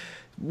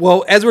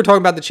 Well, as we're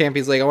talking about the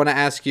Champions League, I want to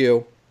ask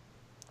you,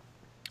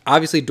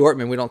 obviously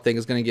Dortmund we don't think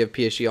is going to give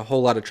PSG a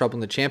whole lot of trouble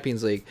in the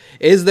Champions League.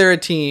 Is there a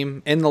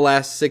team in the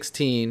last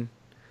 16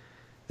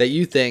 that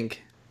you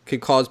think could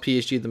cause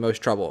PSG the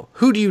most trouble?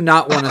 Who do you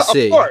not want to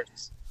see? Of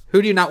course.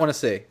 Who do you not want to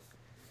see?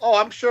 Oh,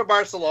 I'm sure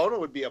Barcelona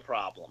would be a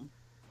problem.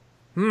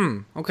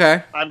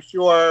 Okay. I'm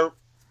sure,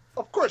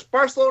 of course,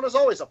 Barcelona's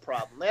always a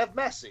problem. They have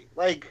Messi.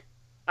 Like,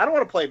 I don't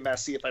want to play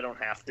Messi if I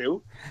don't have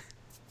to.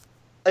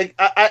 Like,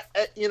 I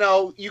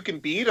you can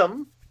beat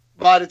him,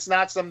 but it's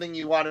not something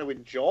you want to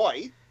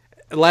enjoy.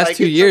 The last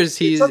 2 years,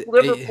 it took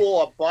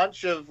Liverpool a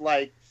bunch of,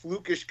 like,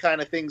 flukish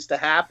kind of things to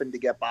happen to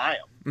get by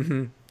him.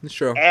 Mm-hmm. That's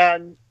true.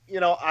 And,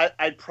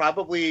 I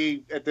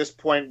probably, at this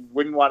point,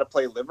 wouldn't want to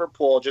play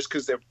Liverpool just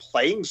because they're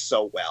playing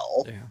so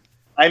well. Yeah.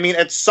 I mean,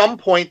 at some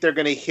point, they're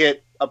going to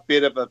hit a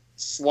bit of a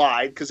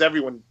slide because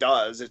everyone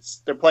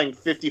does. They're playing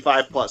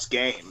 55-plus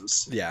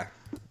games. Yeah.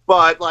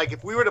 But, like,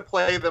 if we were to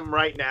play them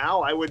right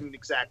now, I wouldn't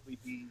exactly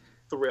be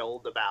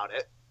thrilled about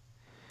it.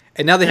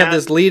 And now they have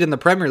this lead in the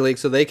Premier League,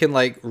 so they can,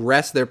 like,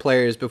 rest their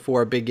players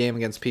before a big game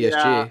against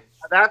PSG.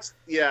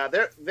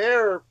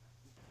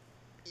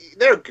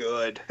 They're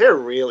good. They're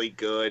really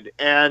good,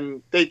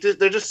 and they're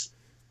just.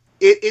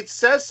 It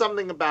says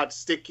something about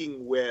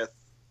sticking with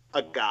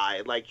a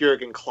guy like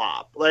Jurgen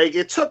Klopp. Like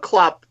it took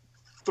Klopp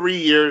 3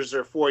 years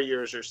or 4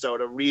 years or so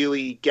to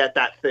really get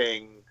that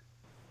thing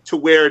to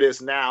where it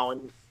is now,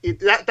 and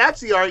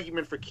that's the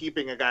argument for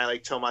keeping a guy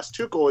like Thomas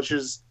Tuchel, which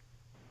is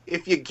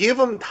if you give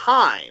him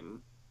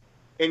time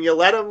and you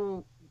let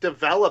him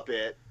develop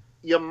it,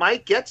 you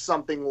might get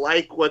something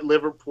like what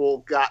Liverpool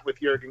got with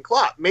Jurgen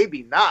Klopp.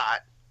 Maybe not.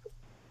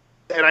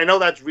 And I know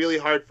that's really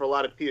hard for a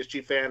lot of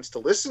PSG fans to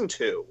listen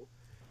to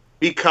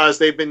because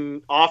they've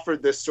been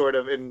offered this sort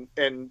of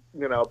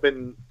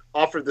been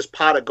offered this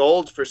pot of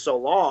gold for so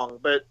long,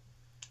 but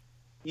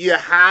you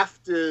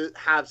have to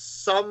have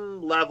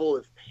some level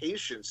of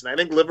patience. And I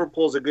think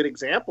Liverpool's a good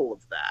example of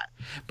that.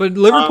 But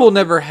Liverpool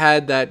never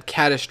had that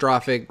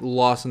catastrophic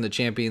loss in the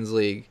Champions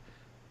League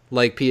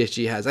like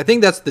PSG has. I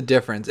think that's the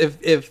difference.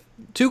 If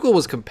Tuchel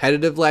was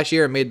competitive last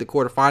year and made the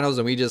quarterfinals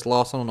and we just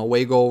lost on an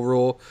away goal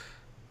rule,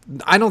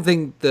 I don't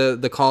think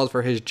the calls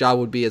for his job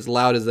would be as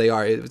loud as they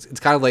are. It's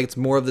kind of like it's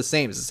more of the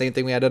same. It's the same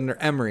thing we had under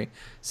Emery.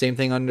 Same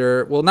thing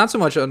under, well, not so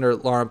much under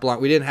Laurent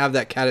Blanc. We didn't have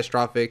that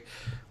catastrophic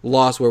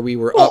loss where we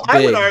were up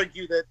big.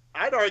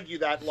 I'd argue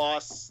that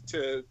loss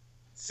to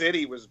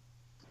City was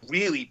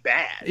really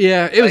bad.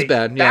 Yeah, it was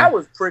bad. Yeah.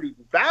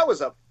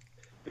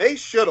 They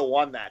should have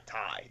won that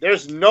tie.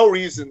 There's no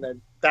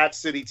reason that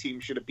City team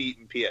should have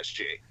beaten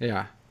PSG.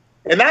 Yeah.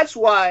 And that's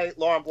why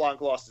Laurent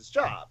Blanc lost his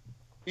job,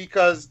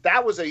 because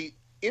that was a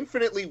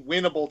infinitely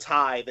winnable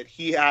tie that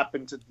he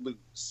happened to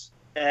lose.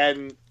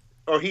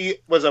 Or he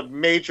was a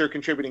major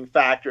contributing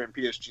factor in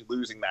PSG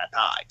losing that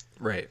tie.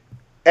 Right.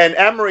 And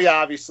Emery,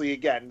 obviously,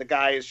 again, the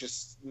guy is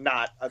just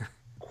not a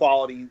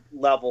quality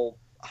level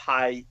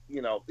high,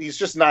 he's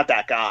just not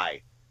that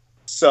guy.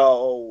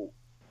 So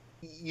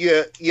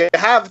you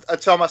have a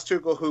Thomas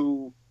Tuchel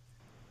who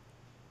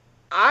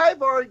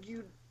I've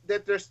argued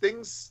that there's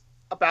things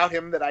about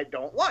him that I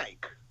don't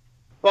like,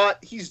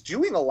 but he's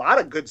doing a lot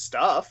of good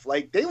stuff.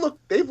 Like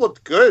they've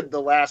looked good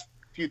the last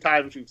few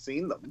times we've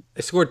seen them.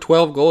 They scored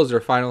 12 goals their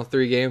final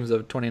 3 games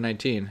of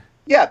 2019.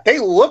 Yeah, they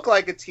look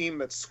like a team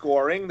that's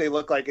scoring. They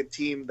look like a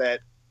team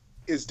that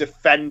is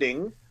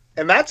defending.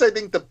 And that's, I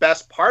think, the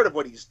best part of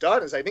what he's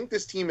done is I think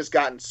this team has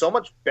gotten so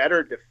much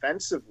better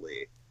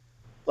defensively.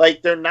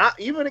 Like, they're not,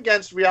 even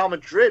against Real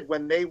Madrid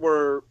when they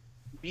were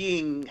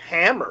being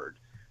hammered,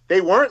 they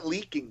weren't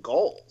leaking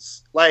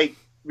goals. Like,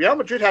 Real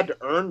Madrid had to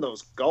earn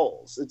those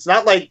goals. It's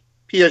not like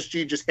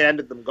PSG just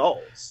handed them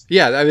goals.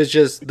 Yeah, that was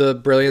just the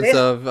brilliance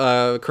of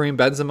Karim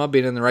Benzema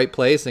being in the right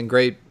place and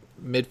great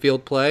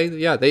midfield play.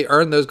 Yeah, they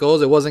earned those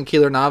goals. It wasn't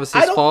Keylor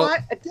Navas's fault.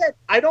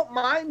 I don't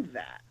mind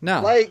that.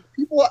 No. Like,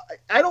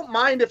 I don't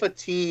mind if a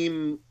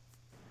team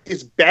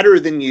is better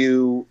than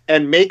you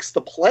and makes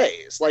the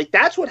plays. Like,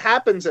 that's what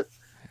happens at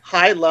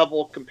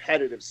high-level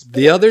competitive sports.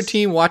 The other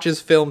team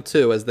watches film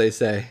too, as they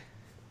say.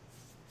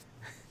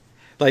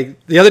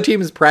 Like, the other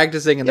team is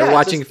practicing and they're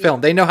watching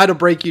film. They know how to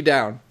break you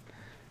down.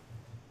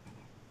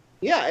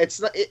 Yeah,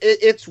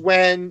 it's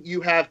when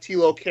you have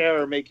Thilo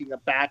Kehrer making a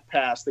back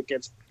pass that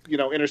gets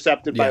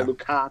intercepted by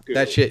Lukaku.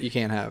 That shit you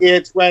can't have.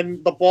 It's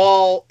when the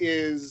ball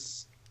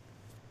is.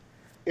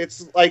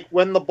 It's like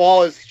when the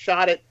ball is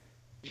shot at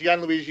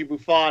Gianluigi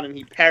Buffon and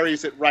he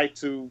parries it right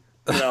to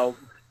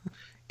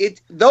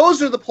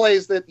Those are the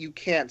plays that you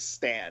can't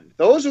stand.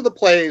 Those are the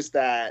plays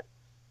that,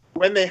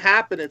 when they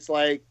happen, it's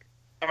like,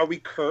 are we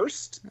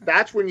cursed?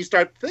 That's when you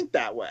start to think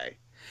that way,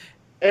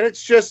 and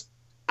it's just.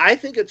 I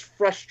think it's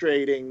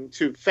frustrating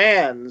to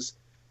fans,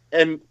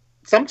 and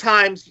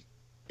sometimes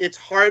it's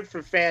hard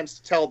for fans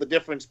to tell the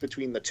difference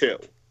between the two.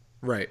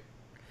 Right.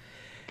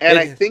 And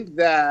I think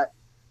that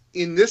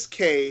in this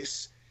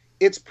case,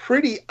 it's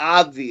pretty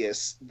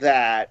obvious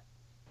that,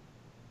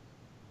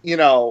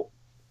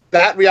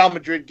 that Real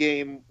Madrid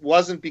game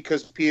wasn't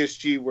because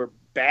PSG were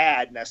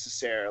bad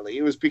necessarily.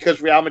 It was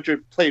because Real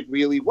Madrid played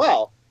really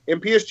well,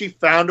 and PSG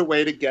found a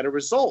way to get a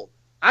result.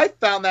 I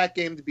found that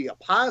game to be a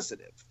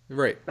positive.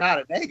 Right. Not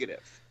a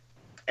negative.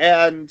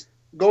 And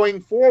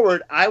going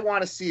forward, I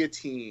want to see a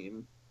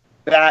team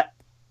that,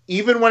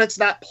 even when it's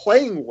not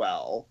playing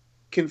well,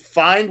 can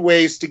find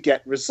ways to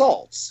get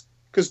results.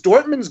 Because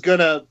Dortmund is going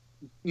to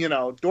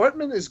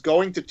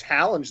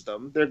challenge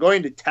them. They're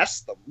going to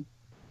test them.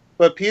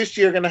 But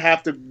PSG are going to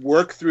have to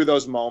work through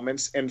those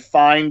moments and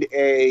find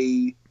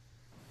a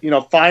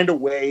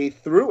way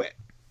through it.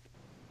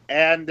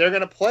 And they're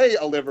going to play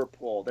a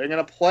Liverpool. They're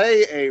going to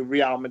play a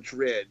Real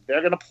Madrid. They're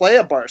going to play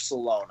a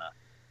Barcelona.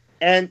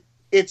 And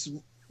it's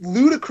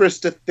ludicrous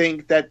to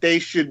think that they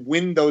should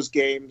win those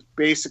games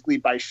basically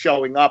by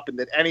showing up and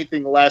that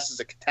anything less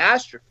is a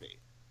catastrophe.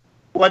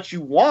 What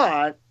you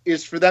want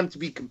is for them to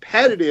be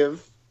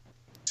competitive,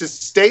 to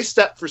stay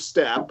step for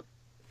step,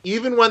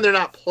 even when they're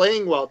not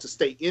playing well, to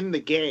stay in the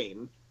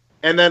game,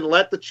 and then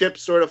let the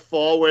chips sort of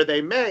fall where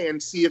they may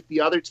and see if the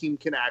other team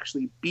can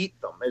actually beat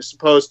them, as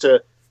opposed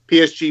to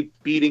PSG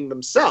beating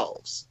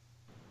themselves.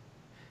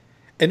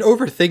 And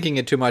overthinking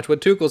it too much. What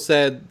Tuchel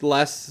said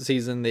last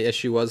season, the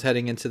issue was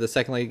heading into the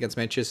second leg against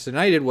Manchester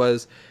United,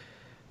 was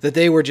that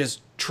they were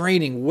just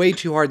training way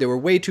too hard. They were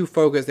way too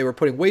focused. They were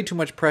putting way too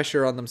much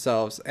pressure on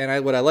themselves.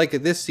 And what I like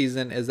of this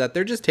season is that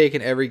they're just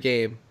taking every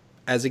game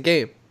as a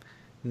game.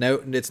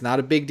 No, it's not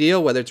a big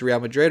deal whether it's Real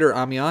Madrid or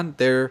Amiens.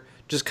 They're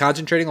just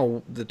concentrating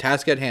on the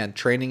task at hand,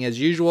 training as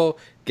usual,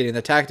 getting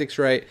the tactics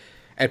right,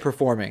 and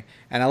performing.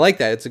 And I like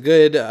that. It's a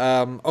good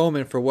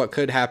omen for what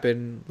could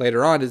happen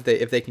later on, is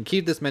if they can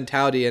keep this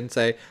mentality and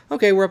say,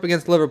 okay, we're up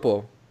against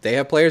Liverpool. They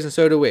have players and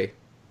so do we.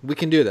 We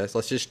can do this.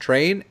 Let's just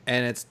train,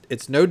 and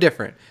it's no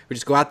different. We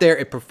just go out there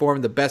and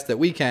perform the best that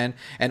we can,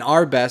 and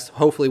our best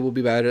hopefully will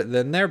be better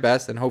than their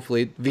best, and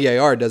hopefully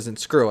VAR doesn't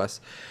screw us.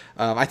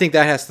 I think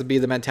that has to be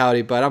the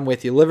mentality, but I'm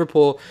with you.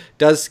 Liverpool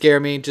does scare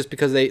me just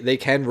because they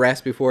can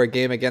rest before a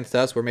game against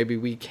us where maybe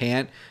we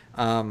can't,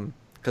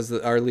 because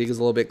our league is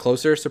a little bit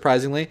closer,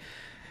 surprisingly.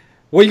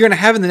 What you're going to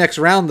have in the next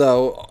round,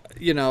 though,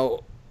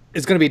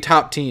 is going to be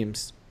top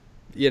teams.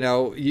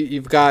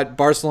 You've got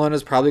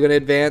Barcelona's probably going to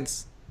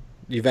advance.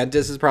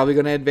 Juventus is probably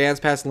going to advance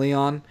past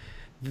Lyon.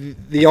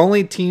 The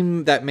only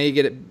team that may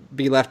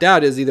be left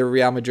out is either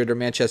Real Madrid or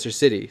Manchester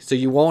City. So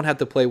you won't have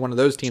to play one of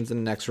those teams in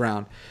the next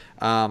round.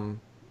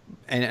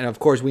 And of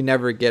course, we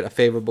never get a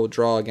favorable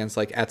draw against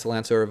like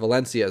Atalanta or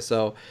Valencia.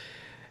 So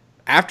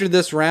after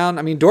this round,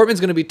 I mean, Dortmund's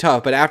going to be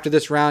tough, but after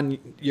this round,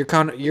 you're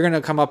going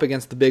to come up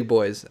against the big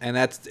boys, and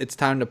it's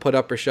time to put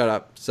up or shut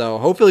up. So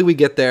hopefully we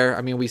get there.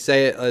 I mean, we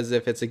say it as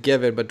if it's a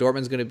given, but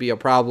Dortmund's going to be a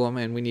problem,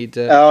 and we need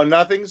to. Oh,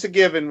 nothing's a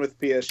given with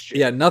PSG.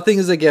 Yeah, nothing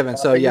is a given.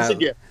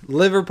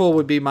 Liverpool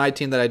would be my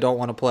team that I don't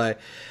want to play.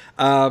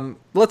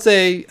 Let's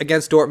say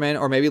against Dortmund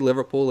or maybe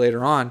Liverpool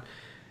later on.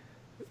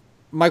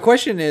 My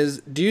question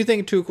is, do you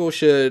think Tuchel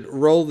should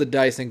roll the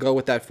dice and go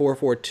with that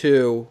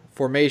 4-4-2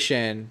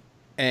 formation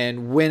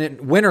and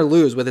win or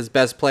lose with his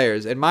best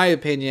players. In my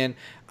opinion,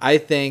 I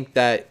think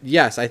that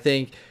yes, I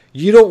think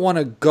you don't want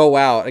to go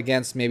out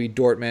against maybe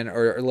Dortmund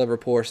or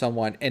Liverpool or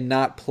someone and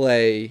not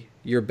play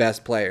your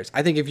best players.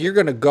 I think if you're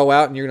going to go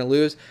out and you're going to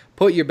lose,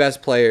 put your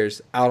best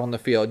players out on the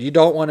field. You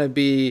don't want to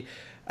be,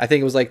 I think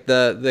it was like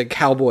the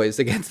Cowboys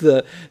against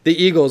the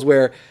Eagles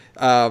where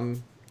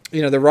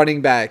the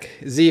running back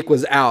Zeke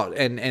was out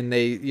and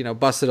they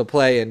busted a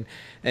play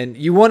and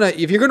you want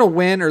to, if you're going to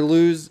win or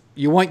lose,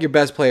 you want your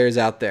best players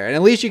out there. And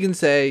at least you can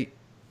say,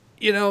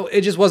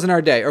 it just wasn't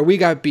our day or we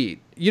got beat.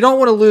 You don't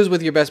want to lose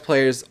with your best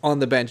players on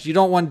the bench. You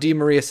don't want Di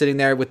Maria sitting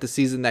there with the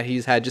season that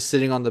he's had just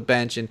sitting on the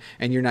bench and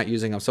you're not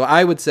using him. So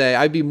I would say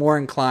I'd be more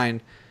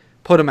inclined,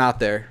 put him out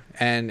there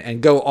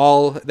and go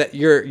all that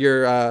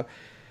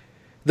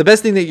the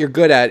best thing that you're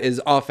good at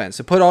is offense.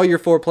 So put all your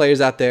 4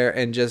 players out there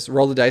and just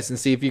roll the dice and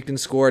see if you can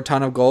score a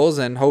ton of goals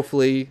and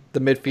hopefully the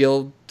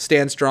midfield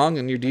stands strong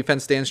and your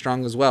defense stands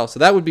strong as well. So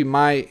that would be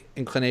my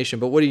inclination.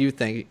 But what do you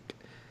think?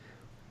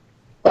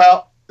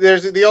 Well,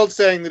 there's the old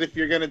saying that if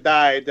you're going to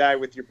die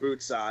with your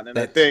boots on. And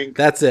I think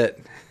that's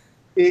it.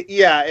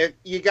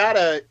 You got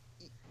to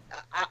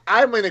 –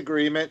 I'm in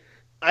agreement.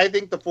 I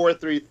think the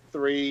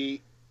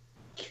 4-3-3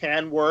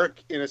 can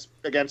work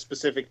against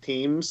specific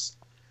teams.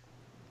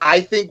 I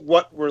think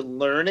what we're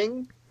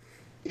learning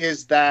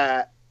is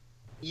that,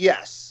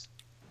 yes,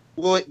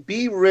 will it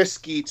be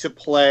risky to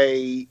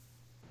play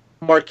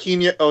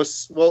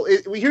Marquinhos? Well,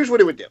 here's what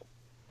it would do.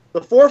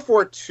 The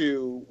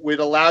 4-4-2 would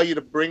allow you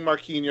to bring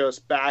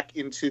Marquinhos back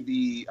into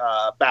the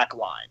back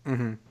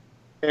line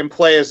and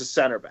play as a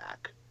center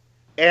back.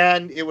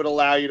 And it would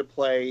allow you to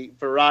play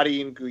Verratti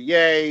and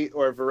Gouillet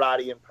or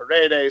Verratti and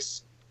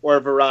Paredes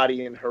or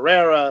Verratti and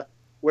Herrera,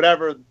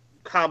 whatever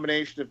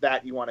combination of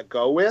that you want to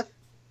go with.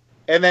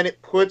 And then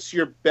it puts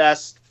your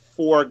best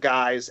 4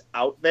 guys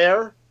out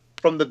there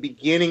from the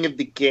beginning of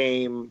the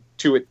game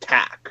to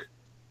attack.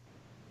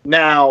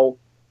 Now,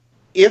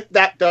 if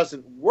that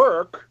doesn't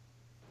work,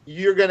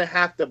 you're going to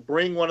have to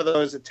bring one of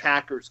those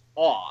attackers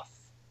off.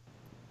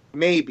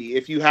 Maybe,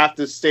 if you have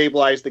to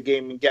stabilize the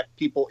game and get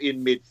people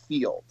in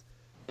midfield.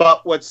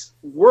 But what's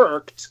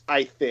worked,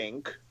 I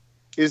think,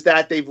 is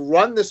that they've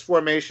run this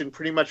formation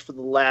pretty much for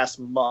the last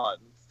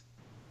month.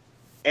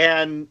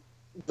 And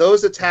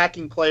those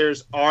attacking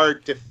players are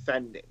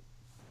defending.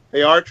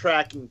 They are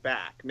tracking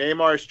back.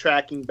 Neymar's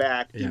tracking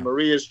back. Di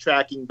Maria's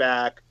tracking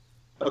back.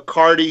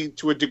 Icardi,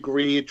 to a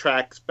degree,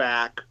 tracks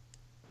back.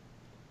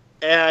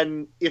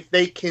 And if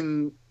they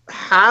can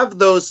have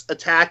those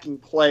attacking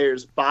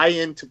players buy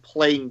into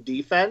playing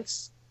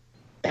defense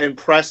and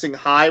pressing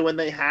high when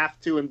they have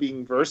to and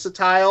being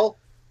versatile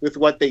with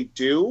what they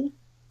do,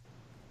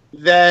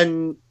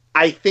 then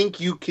I think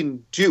you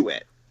can do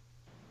it.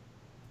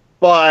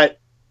 But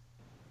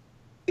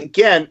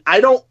again,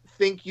 I don't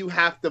think you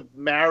have to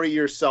marry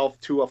yourself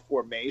to a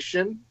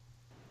formation.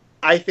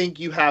 I think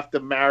you have to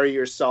marry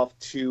yourself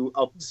to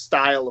a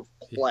style of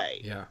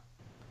play. Yeah.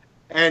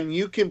 And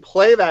you can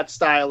play that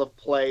style of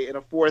play in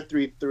a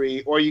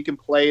 4-3-3, or you can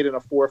play it in a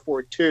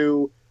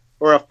 4-4-2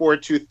 or a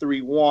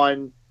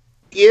 4-2-3-1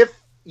 if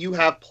you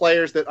have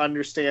players that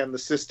understand the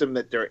system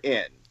that they're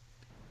in.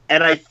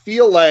 And I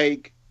feel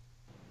like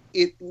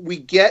we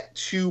get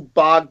too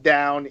bogged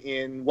down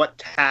in what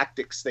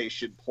tactics they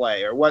should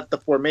play or what the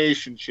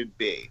formation should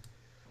be.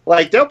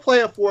 Like, they'll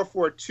play a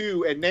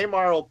 4-4-2 and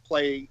Neymar will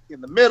play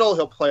in the middle.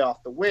 He'll play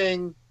off the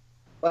wing.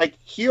 Like,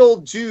 he'll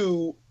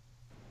do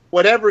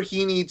whatever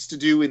he needs to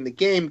do in the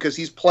game because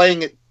he's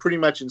playing it pretty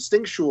much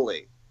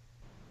instinctually.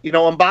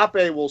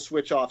 Mbappe will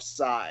switch off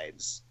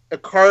sides.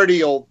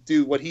 Icardi will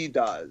do what he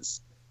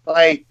does.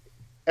 Like,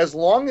 as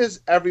long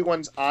as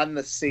everyone's on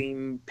the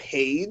same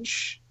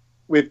page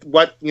with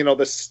what,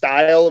 the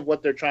style of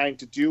what they're trying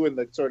to do and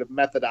the sort of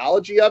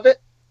methodology of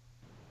it,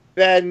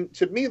 then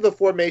to me the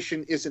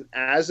formation isn't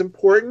as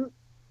important.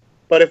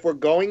 But if we're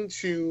going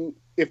to,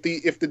 if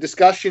the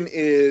discussion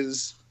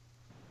is,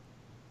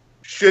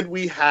 should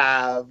we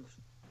have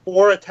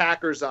 4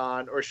 attackers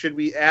on, or should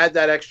we add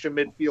that extra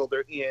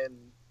midfielder in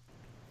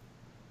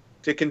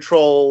to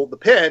control the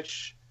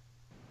pitch?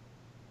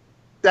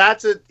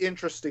 That's an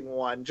interesting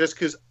one, just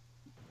because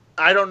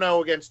I don't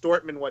know against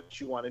Dortmund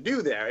what you want to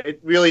do there. It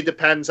really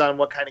depends on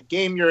what kind of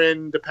game you're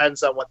in,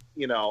 depends on what,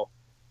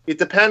 it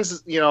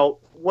depends,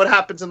 what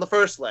happens in the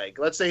first leg.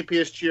 Let's say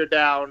PSG are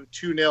down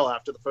 2-0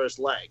 after the first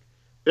leg.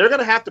 They're going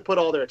to have to put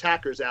all their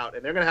attackers out,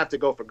 and they're going to have to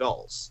go for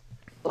goals.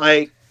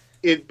 But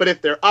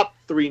if they're up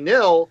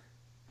 3-0,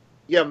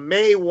 you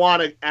may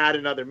want to add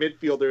another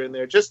midfielder in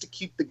there just to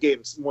keep the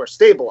game more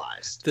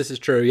stabilized. This is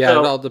true. Yeah,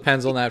 so, it all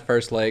depends on that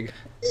first leg.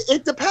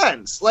 It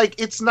depends. Like,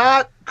 it's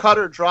not cut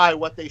or dry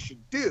what they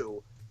should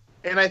do.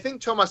 And I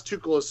think Thomas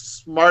Tuchel is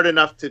smart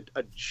enough to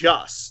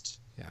adjust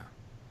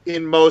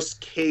in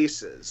most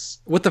cases.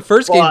 With the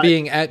first game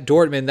being at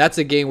Dortmund, that's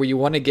a game where you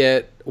want to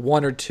get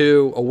 1 or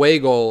 2 away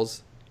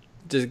goals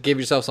to give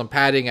yourself some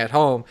padding at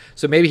home.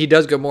 So maybe he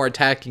does go more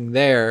attacking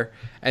there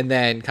and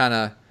then kind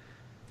of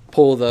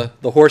pull the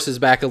horses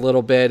back a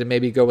little bit and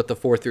maybe go with the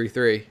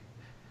 4-3-3.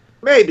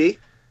 Maybe.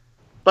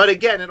 But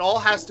again, it all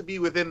has to be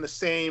within the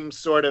same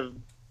sort of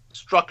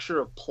structure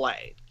of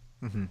play.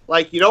 Mm-hmm.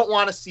 Like, you don't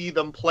want to see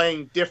them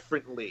playing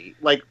differently,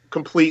 like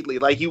completely.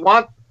 Like, you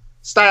want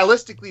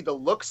stylistically to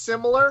look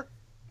similar,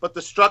 but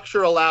the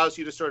structure allows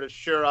you to sort of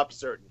shore up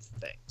certain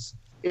things.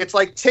 It's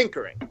like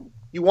tinkering.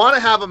 You want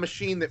to have a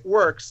machine that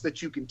works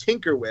that you can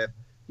tinker with.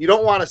 You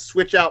don't want to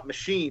switch out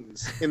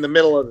machines in the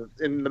middle of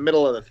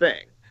the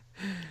thing.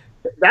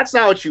 That's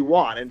not what you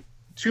want. And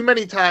too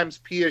many times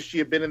PSG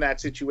have been in that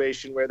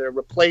situation where they're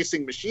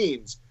replacing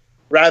machines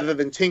rather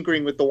than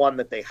tinkering with the one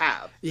that they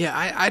have. Yeah,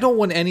 I don't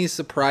want any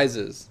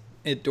surprises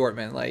at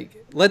Dortmund.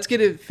 Like, let's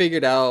get it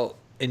figured out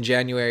in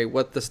January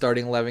what the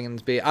starting 11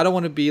 is be. I don't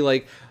want to be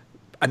like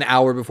an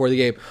hour before the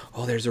game,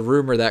 oh, there's a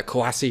rumor that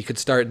Kouassi could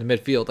start in the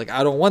midfield. Like,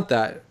 I don't want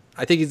that.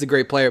 I think he's a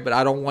great player, but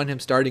I don't want him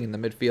starting in the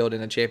midfield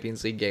in a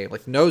Champions League game.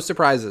 Like, no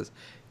surprises.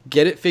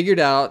 Get it figured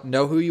out,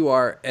 know who you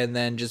are, and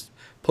then just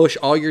push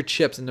all your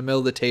chips in the middle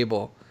of the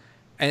table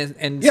and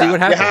see what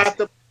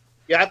happens.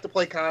 You have to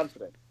play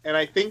confident. And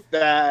I think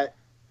that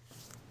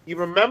you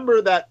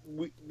remember that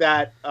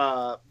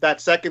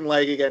second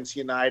leg against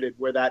United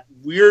where that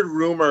weird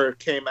rumor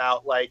came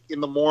out like in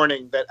the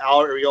morning that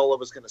Areola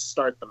was going to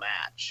start the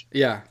match.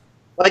 Yeah.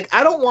 Like,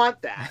 I don't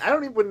want that. I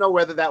don't even know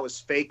whether that was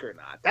fake or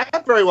not.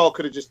 That very well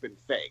could have just been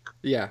fake.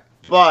 Yeah.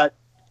 But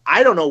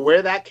I don't know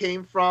where that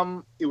came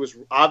from. It was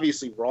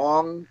obviously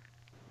wrong.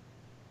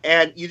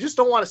 And you just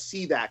don't want to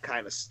see that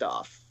kind of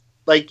stuff.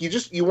 Like,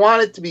 you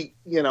want it to be,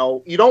 you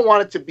don't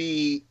want it to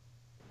be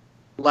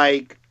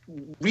like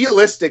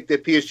realistic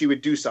that PSG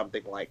would do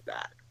something like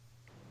that.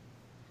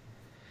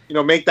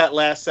 Make that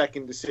last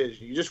second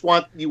decision.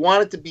 You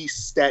want it to be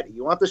steady.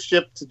 You want the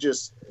ship to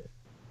just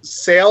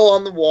sail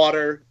on the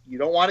water. You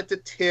don't want it to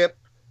tip.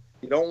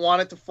 You don't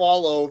want it to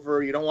fall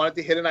over. You don't want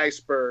it to hit an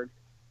iceberg.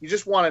 You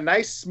just want a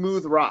nice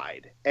smooth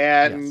ride.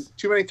 And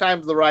Too many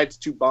times the ride's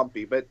too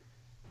bumpy, but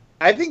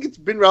I think it's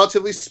been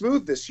relatively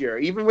smooth this year,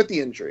 even with the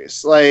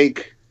injuries.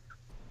 Like,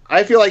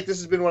 I feel like this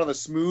has been one of the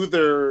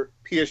smoother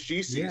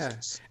PSG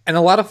seasons. Yeah. And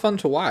a lot of fun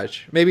to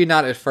watch. Maybe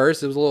not at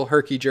first. It was a little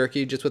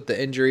herky-jerky just with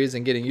the injuries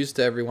and getting used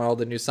to everyone, all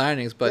the new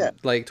signings. But,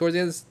 like, towards the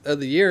end of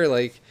the year,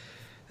 like,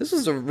 this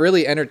was a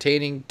really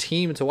entertaining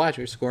team to watch.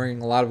 We were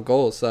scoring a lot of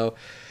goals. So,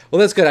 well,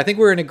 that's good. I think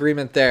we're in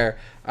agreement there.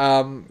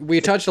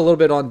 We touched a little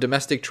bit on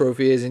domestic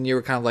trophies, and you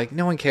were kind of like,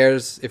 no one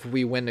cares if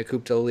we win the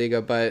Coupe de la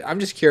Liga. But I'm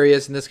just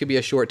curious, and this could be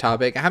a short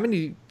topic. How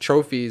many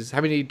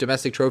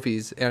domestic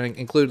trophies, and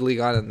include Ligue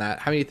 1 in that,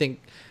 how many do you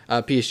think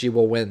PSG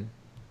will win?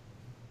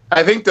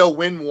 I think they'll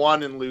win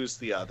one and lose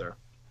the other.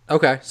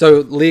 Okay, so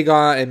Ligue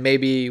 1 and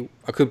maybe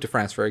a Coupe de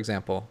France, for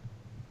example.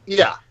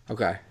 Yeah.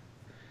 Okay.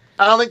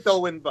 I don't think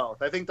they'll win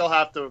both. I think they'll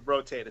have to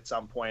rotate at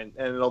some point,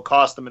 and it'll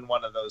cost them in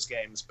one of those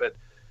games. But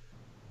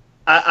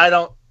I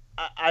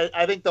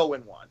think they'll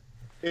win one.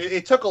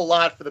 It took a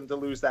lot for them to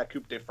lose that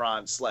Coupe de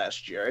France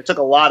last year. It took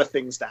a lot of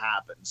things to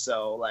happen.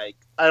 So, like,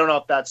 I don't know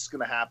if that's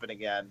going to happen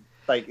again,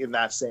 like, in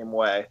that same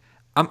way.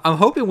 I'm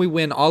hoping we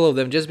win all of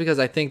them just because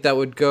I think that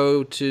would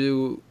go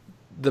to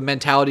the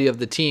mentality of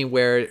the team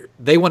where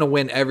they want to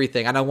win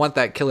everything. I don't want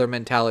that killer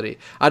mentality.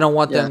 I don't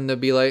want them to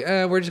be like,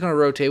 we're just going to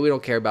rotate. We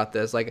don't care about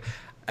this. Like,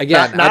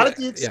 again, not at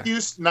the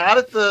excuse, not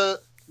at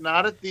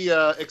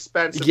the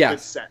expense of good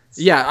sense.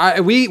 Yeah,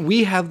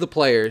 we have the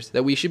players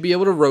that we should be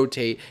able to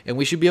rotate, and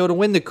we should be able to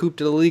win the Coupe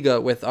de la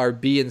Liga with our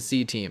B and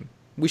C team.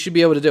 We should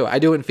be able to do it. I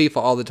do it in FIFA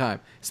all the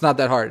time. It's not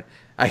that hard.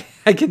 I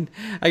can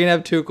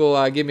have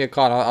Tuchel give me a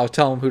call. And I'll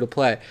tell him who to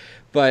play.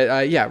 But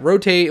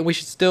rotate, and we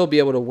should still be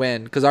able to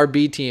win because our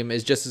B team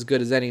is just as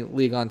good as any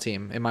Ligue 1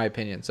 team, in my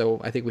opinion. So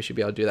I think we should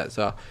be able to do that.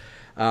 So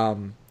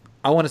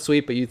I want to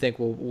sweep, but you think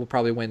we'll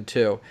probably win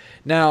too.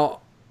 Now,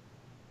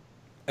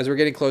 as we're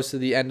getting close to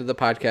the end of the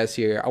podcast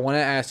here, I want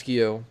to ask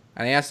you,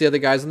 and I asked the other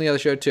guys on the other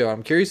show too,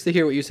 I'm curious to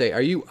hear what you say.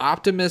 Are you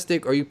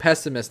optimistic or are you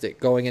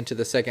pessimistic going into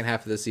the second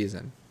half of the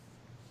season?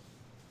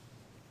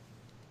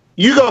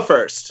 You go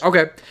first.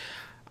 Okay.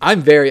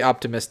 I'm very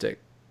optimistic.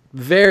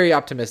 Very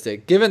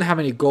optimistic. Given how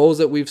many goals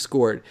that we've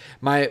scored,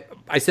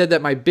 I said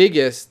that my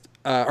biggest,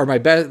 or my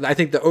best, I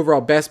think the overall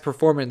best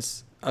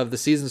performance of the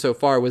season so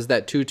far was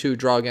that 2-2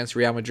 draw against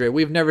Real Madrid.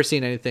 We've never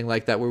seen anything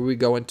like that where we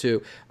go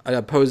into an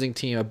opposing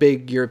team, a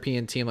big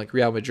European team like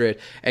Real Madrid,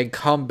 and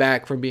come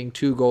back from being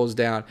 2 goals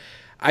down.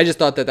 I just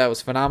thought that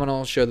was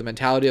phenomenal, showed the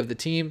mentality of the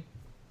team.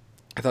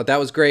 I thought that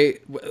was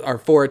great. Our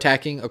 4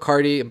 attacking,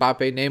 Icardi,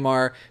 Mbappe,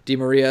 Neymar, Di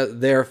Maria,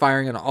 they're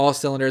firing on all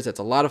cylinders. It's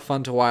a lot of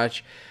fun to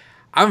watch.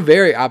 I'm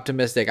very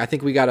optimistic. I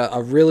think we got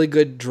a really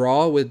good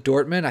draw with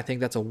Dortmund. I think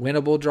that's a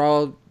winnable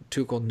draw.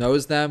 Tuchel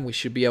knows them. We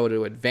should be able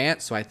to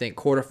advance. So I think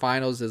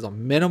quarterfinals is a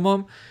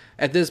minimum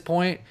at this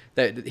point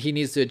that he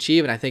needs to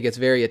achieve, and I think it's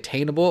very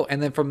attainable.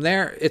 And then from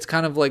there, it's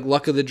kind of like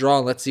luck of the draw,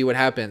 and let's see what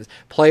happens.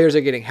 Players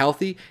are getting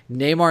healthy.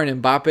 Neymar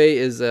and Mbappe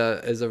is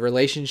a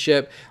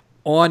relationship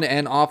on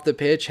and off the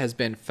pitch has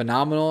been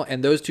phenomenal.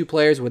 And those 2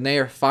 players, when they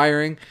are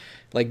firing,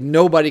 like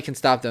nobody can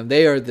stop them.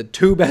 They are the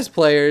 2 best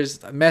players.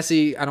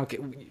 Messi, I don't care.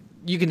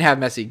 You can have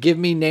Messi. Give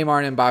me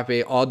Neymar and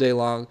Mbappe all day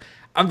long.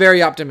 I'm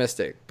very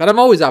optimistic, but I'm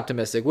always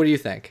optimistic. What do you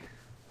think?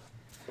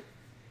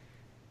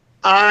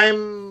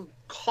 I'm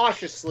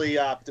cautiously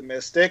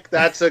optimistic.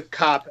 That's a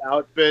cop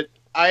out, but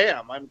I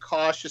am. I'm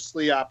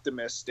cautiously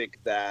optimistic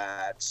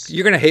that.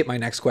 You're gonna hate my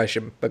next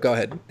question, but go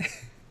ahead.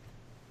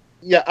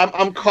 Yeah,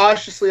 I'm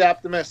cautiously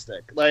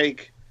optimistic.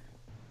 Like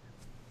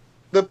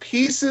the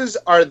pieces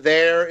are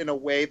there in a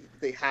way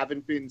that they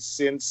haven't been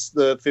since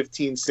the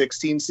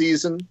 15-16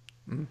 season.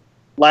 Mm-hmm.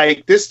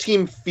 Like this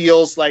team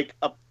feels like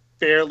a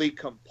fairly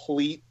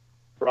complete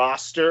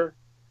roster.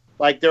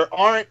 Like there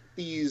aren't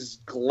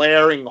these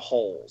glaring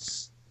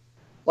holes.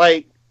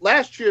 Like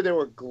last year there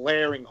were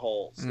glaring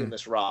holes in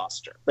this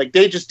roster. Like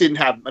they just didn't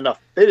have enough.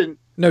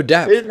 No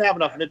depth. They didn't have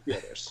enough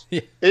midfielders.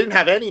 Yeah. They didn't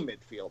have any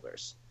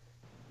midfielders.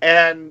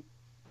 And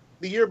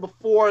the year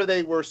before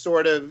they were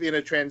sort of in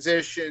a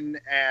transition,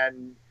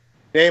 and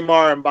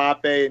Neymar,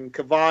 Mbappe, and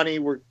Cavani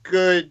were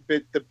good,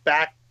 but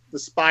the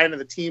spine of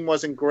the team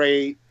wasn't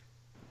great.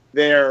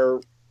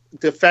 Their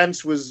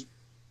defense was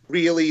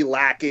really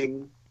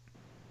lacking.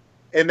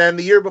 And then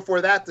the year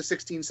before that, the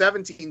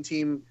 16-17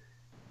 team,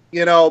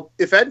 you know,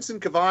 if Edinson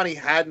Cavani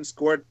hadn't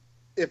scored,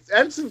 if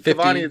Edinson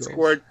Cavani had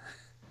scored,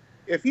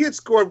 if he had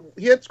scored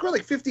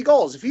like 50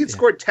 goals. If he had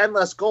scored 10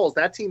 less goals,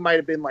 that team might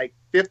have been like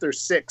 5th or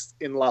 6th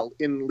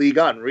in Ligue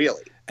 1,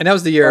 really. And that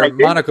was the year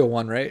Monaco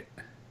won, right?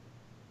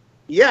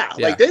 Yeah,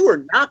 like they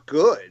were not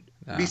good.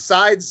 No.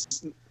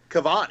 Besides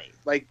Cavani,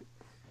 like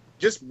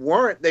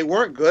they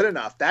weren't good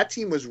enough. That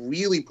team was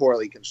really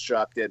poorly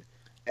constructed,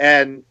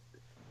 and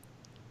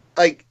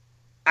like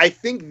I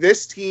think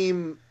this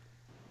team,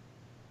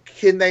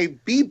 can they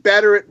be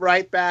better at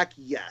right back?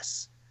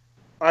 Yes.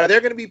 Are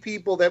there going to be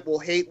people that will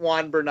hate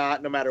Juan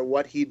Bernat no matter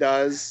what he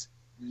does?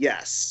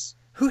 Yes.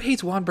 Who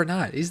hates Juan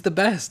Bernat? He's the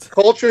best.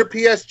 Culture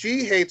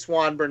PSG hates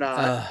Juan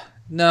Bernat.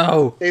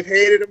 No. They've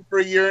hated him for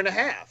a year and a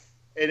half,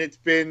 and it's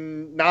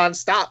been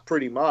nonstop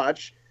pretty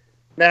much.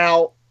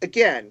 Now,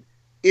 again,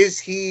 is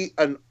he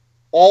an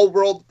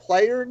all-world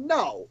player?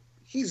 No.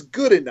 He's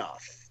good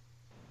enough.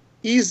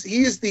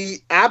 He's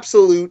the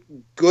absolute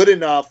good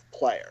enough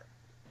player.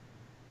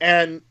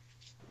 And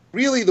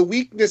really the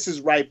weakness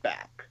is right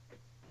back,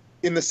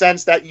 in the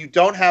sense that you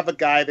don't have a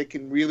guy that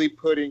can really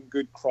put in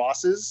good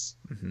crosses.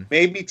 Mm-hmm.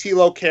 Maybe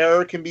Thilo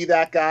Kehrer can be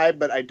that guy,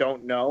 but I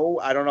don't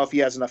know. I don't know if he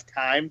has enough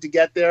time to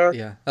get there.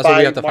 Yeah, that's what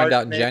we have to find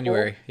out in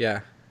January.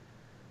 Yeah.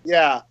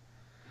 Yeah,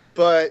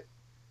 but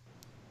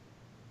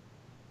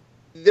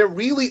there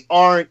really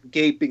aren't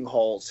gaping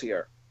holes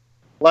here.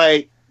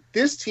 Like,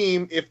 this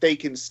team, if they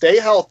can stay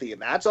healthy,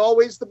 and that's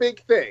always the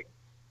big thing,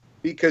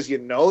 because you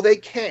know they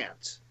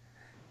can't,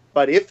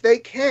 but if they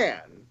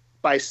can,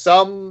 by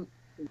some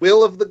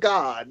will of the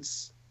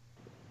gods,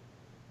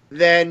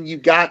 then you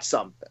got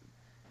something.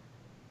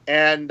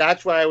 And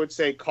that's why I would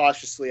say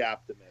cautiously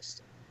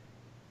optimistic.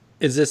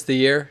 Is this the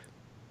year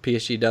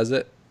PSG does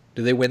it?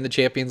 Do they win the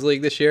Champions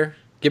League this year?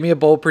 Give me a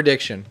bold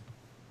prediction.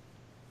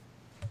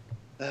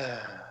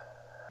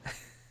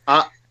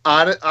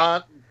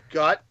 On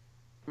gut,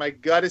 my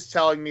gut is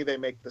telling me they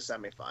make the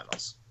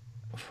semifinals.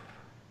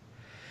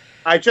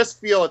 I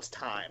just feel it's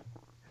time.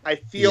 I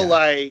feel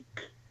like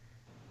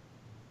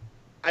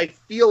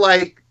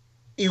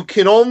you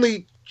can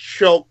only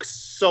choke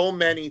so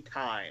many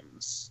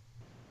times.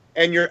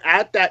 And you're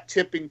at that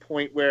tipping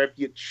point where if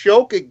you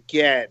choke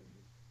again,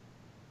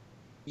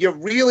 you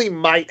really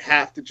might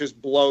have to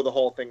just blow the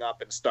whole thing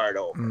up and start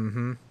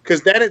over.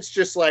 Because then it's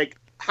just like,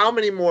 how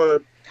many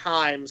more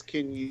times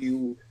can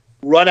you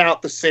run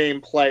out the same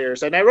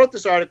players? And I wrote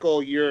this article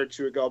a year or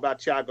two ago about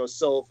Thiago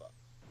Silva,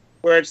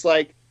 where it's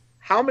like,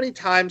 how many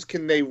times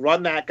can they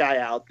run that guy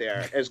out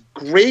there, as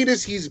great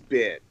as he's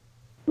been,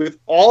 with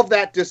all of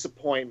that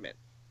disappointment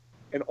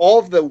and all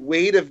of the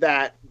weight of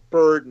that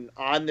burden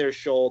on their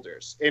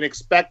shoulders, and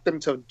expect them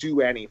to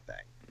do anything?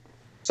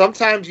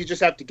 Sometimes you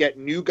just have to get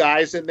new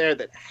guys in there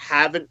that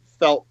haven't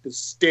felt the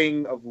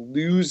sting of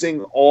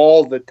losing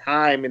all the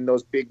time in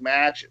those big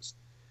matches.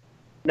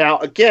 Now,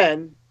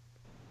 again,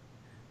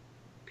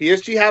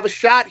 PSG have a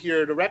shot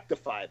here to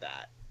rectify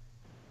that.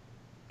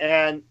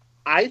 And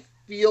I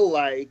feel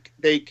like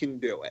they can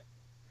do it.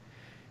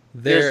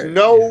 There's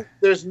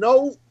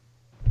no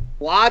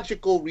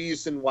logical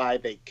reason why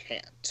they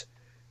can't.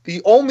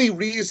 The only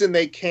reason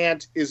they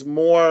can't is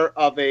more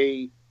of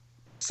a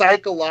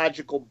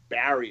psychological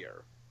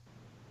barrier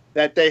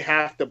that they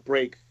have to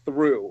break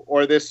through,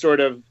 or this sort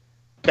of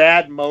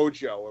bad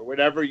mojo, or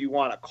whatever you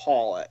want to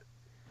call it.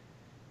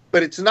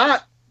 But it's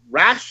not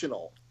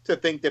rational to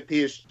think that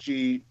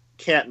PSG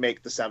can't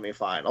make the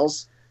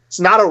semifinals. It's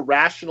not a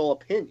rational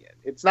opinion.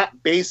 It's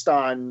based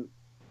on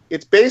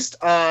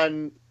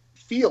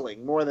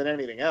feeling more than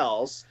anything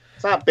else.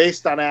 It's not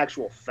based on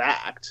actual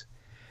fact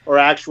or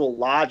actual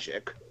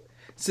logic.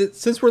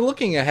 Since we're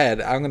looking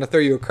ahead, I'm going to throw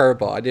you a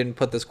curveball. I didn't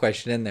put this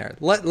question in there.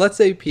 Let's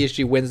say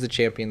PSG wins the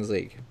Champions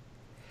League.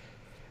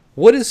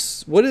 What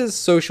is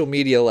social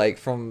media like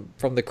from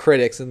the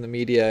critics and the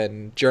media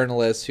and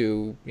journalists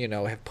who, you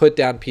know, have put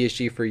down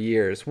PSG for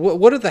years?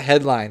 What are the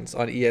headlines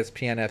on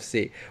ESPN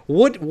FC?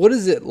 What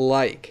is it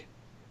like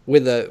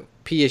with a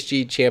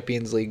PSG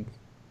Champions League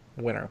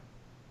winner?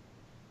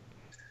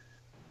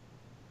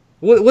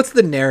 What's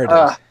the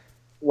narrative?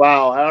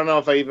 Wow, I don't know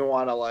if I even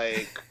want to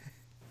like.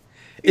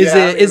 Is Yeah, I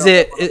don't it even is know if I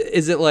it want to.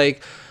 is it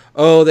like,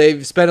 oh,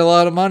 they've spent a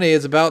lot of money,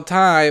 it's about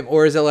time,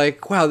 or is it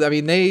like, wow, I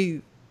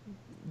mean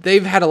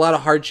they've had a lot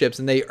of hardships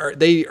and they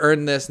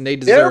earned this and they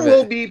There deserve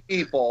will it. be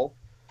people.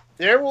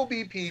 There will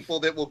be people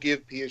that will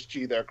give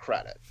PSG their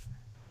credit,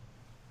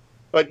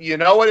 but you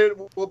know what it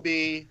will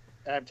be.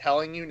 And I'm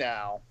telling you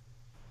now,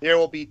 there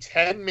will be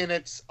 10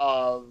 minutes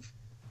of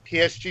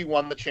PSG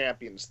won the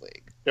Champions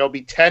League. There will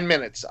be 10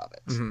 minutes of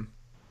it, Hmm.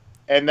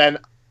 and then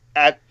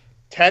at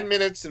 10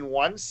 minutes and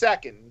 1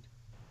 second,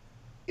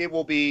 it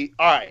will be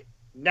all right.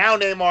 Now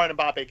Neymar and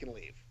Mbappe can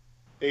leave.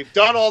 They've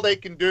done all they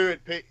can do.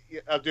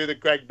 I'll do the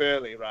Greg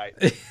Burley right.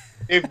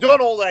 They've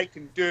done all they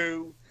can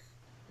do.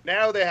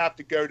 Now they have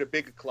to go to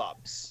bigger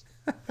clubs,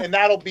 and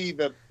that'll be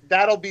the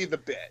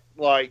bit.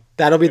 Like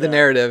That'll be you the know,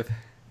 narrative.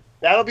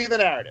 that'll be the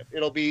narrative.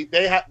 It'll be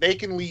they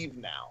can leave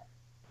now,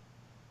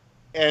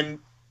 and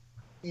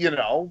you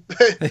know,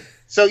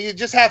 so you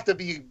just have to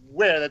be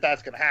aware that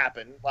that's going to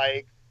happen.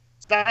 Like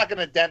it's not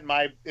going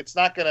to it's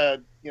not going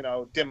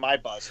to dim my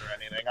buzz or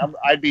anything.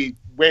 I'd be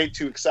way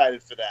too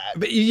excited for that.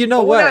 But you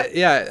know But we're not. what?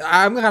 Yeah,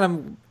 I'm kind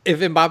of, if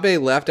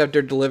Mbappe left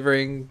after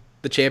delivering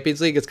the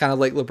Champions League, it's kind of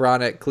like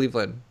LeBron at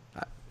Cleveland.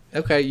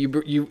 Okay,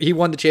 he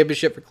won the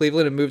championship for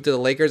Cleveland and moved to the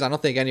Lakers. I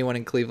don't think anyone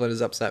in Cleveland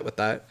is upset with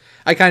that.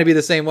 I kind of be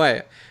the same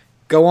way.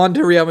 Go on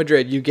to Real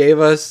Madrid. You gave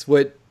us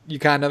what you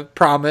kind of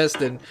promised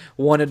and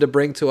wanted to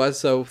bring to us,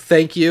 so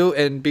thank you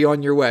and be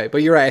on your way.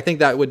 But you're right. I think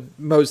that would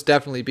most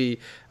definitely be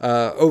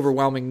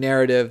overwhelming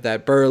narrative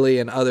that Burley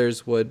and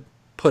others would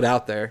put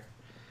out there.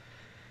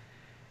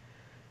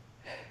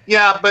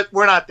 Yeah, but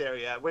we're not there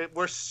yet.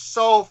 We're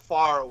so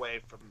far away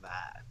from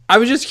that. I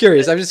was just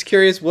curious. I'm just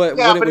curious Yeah, what it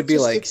but would be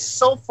it's like.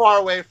 so far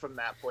away from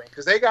that point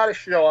because they got to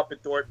show up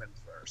at Dortmund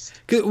first.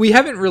 'Cause we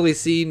haven't really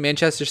seen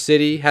Manchester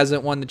City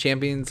hasn't won the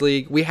Champions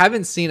League. We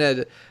haven't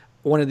seen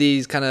one of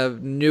these kind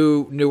of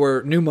new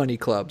money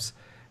clubs,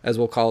 as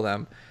we'll call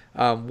them,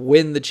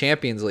 win the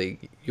Champions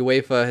League.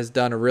 UEFA has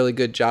done a really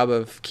good job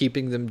of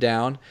keeping them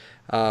down.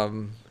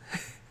 Um,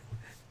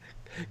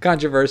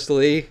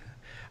 Controversially,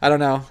 I don't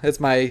know. It's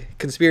my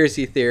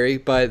conspiracy theory,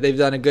 but they've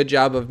done a good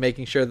job of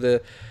making sure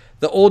the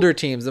older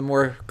teams, the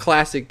more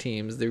classic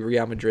teams, the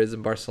Real Madrids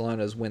and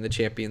Barcelonas, win the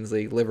Champions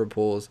League.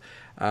 Liverpool's.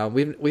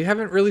 We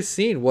haven't really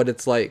seen what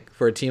it's like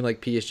for a team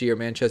like PSG or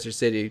Manchester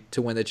City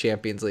to win the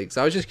Champions League.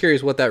 So I was just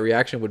curious what that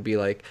reaction would be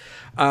like.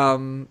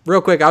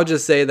 Real quick, I'll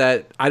just say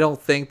that I don't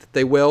think that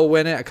they will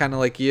win it. I kind of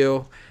like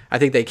you. I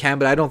think they can,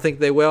 but I don't think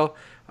they will.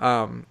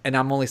 And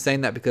I'm only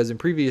saying that because in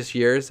previous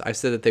years I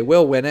said that they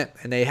will win it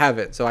and they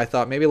haven't. So I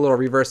thought maybe a little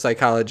reverse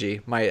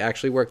psychology might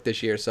actually work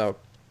this year. So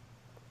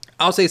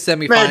I'll say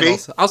semifinals. Maybe.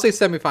 I'll say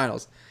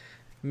semifinals.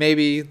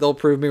 Maybe they'll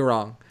prove me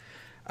wrong.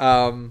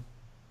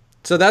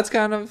 So that's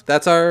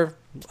a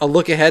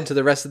look ahead to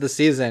the rest of the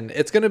season.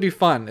 It's going to be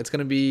fun. It's going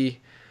to be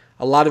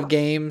a lot of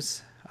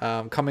games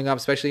coming up,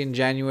 especially in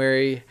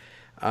January.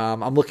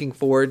 I'm looking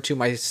forward to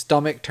my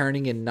stomach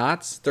turning in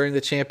knots during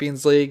the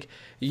Champions League.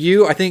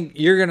 I think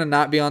you're going to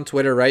not be on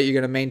Twitter, right? You're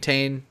going to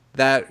maintain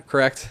that,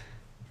 correct?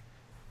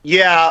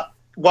 Yeah.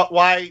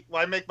 Why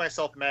make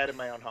myself mad in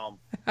my own home?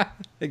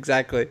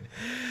 Exactly.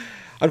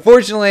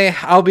 Unfortunately,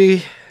 I'll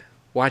be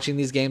watching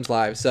these games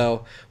live.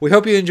 So we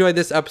hope you enjoyed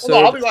this episode.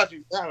 Well, no, I'll be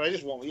watching. No, I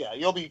just won't. Yeah,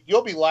 you'll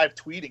be live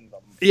tweeting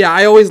them. Yeah,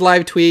 I always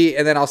live tweet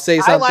and then I'll say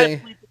something. I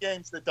live tweet the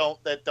games that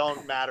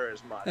don't matter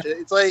as much.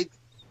 It's like,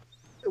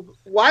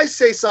 why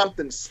say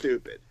something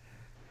stupid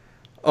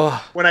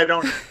when I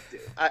don't have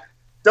to?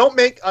 Don't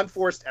make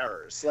unforced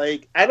errors.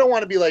 Like I don't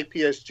want to be like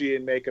PSG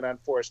and make an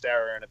unforced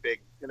error in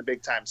a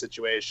big time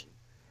situation.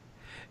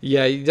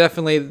 Yeah, you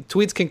definitely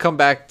tweets can come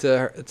back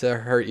to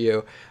hurt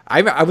you.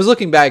 I was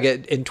looking back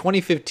at in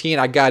 2015.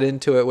 I got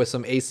into it with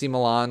some AC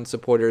Milan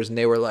supporters, and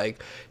they were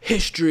like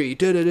history,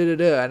 da da da da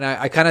da. And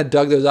I kind of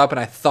dug those up, and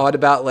I thought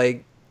about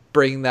like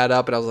bringing that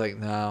up, and I was like,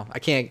 no, I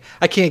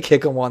can't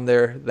kick them when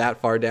they're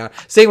that far down.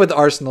 Same with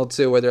Arsenal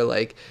too, where they're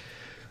like,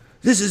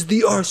 this is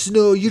the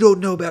Arsenal, you don't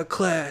know about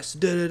class,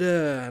 da da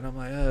da. And I'm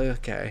like, oh,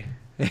 okay.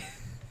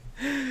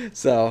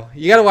 So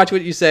you got to watch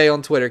what you say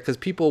on Twitter because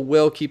people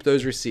will keep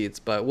those receipts.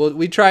 But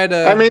we try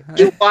to. I mean,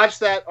 you watch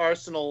that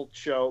Arsenal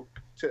show.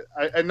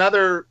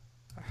 Another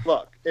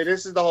look.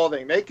 This is the whole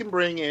thing. They can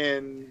bring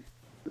in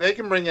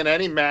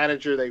any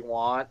manager they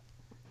want.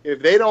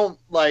 If they don't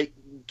like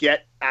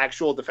get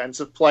actual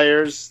defensive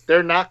players,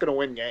 they're not going to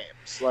win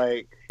games.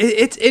 Like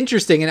it's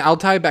interesting, and I'll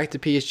tie it back to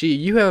PSG.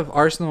 You have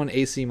Arsenal and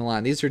AC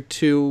Milan. These are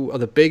two of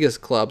the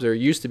biggest clubs, or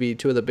used to be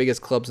two of the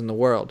biggest clubs in the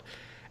world.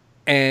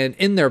 And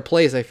in their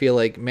place, I feel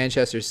like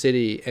Manchester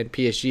City and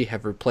PSG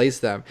have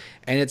replaced them.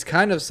 And it's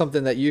kind of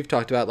something that you've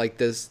talked about, like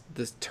this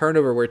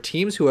turnover where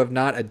teams who have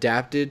not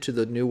adapted to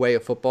the new way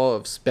of football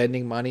of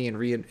spending money and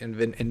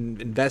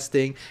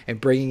investing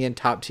and bringing in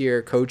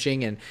top-tier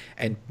coaching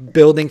and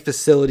building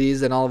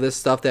facilities and all of this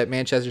stuff that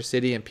Manchester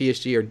City and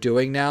PSG are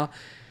doing now,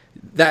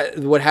 that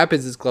what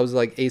happens is clubs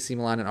like AC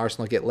Milan and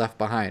Arsenal get left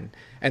behind.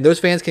 And those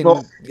fans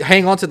can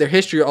hang on to their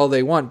history all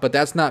they want, but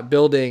that's not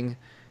building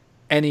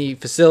any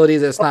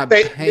facilities. It's not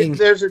paying.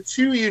 There's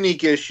two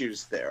unique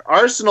issues there.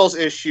 Arsenal's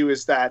issue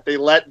is that they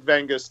let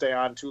Wenger stay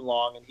on too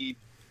long, and he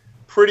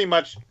pretty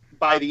much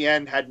by the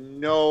end had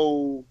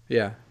no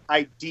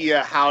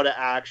idea how to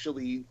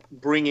actually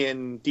bring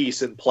in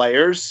decent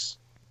players,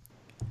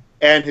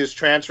 and his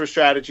transfer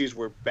strategies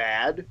were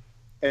bad.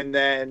 And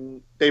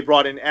then they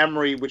brought in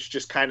Emery, which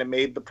just kind of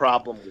made the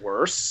problem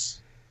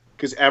worse,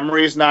 because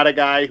Emery is not a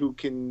guy who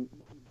can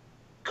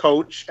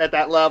coach at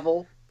that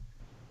level,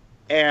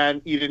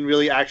 and he didn't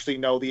really actually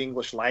know the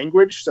English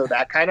language, so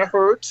that kind of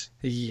hurt.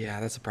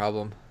 Yeah, that's a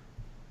problem.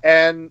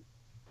 And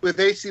with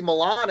AC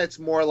Milan, it's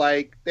more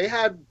like they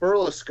had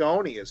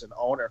Berlusconi as an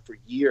owner for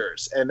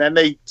years, and then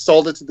they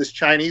sold it to this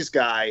Chinese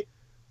guy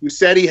who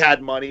said he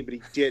had money, but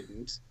he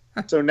didn't.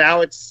 So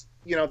now it's,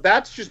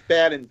 that's just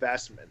bad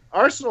investment.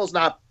 Arsenal's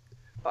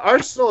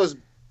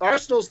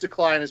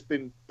decline has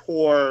been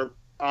poor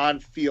on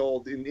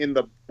field in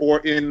the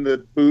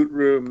boot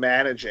room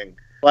managing.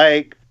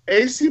 Like,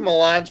 AC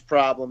Milan's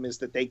problem is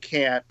that they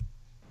can't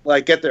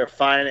get their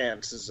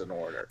finances in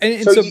order. But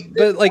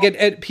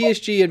at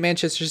PSG and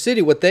Manchester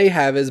City, what they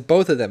have is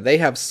both of them. They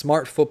have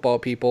smart football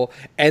people,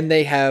 and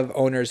they have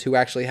owners who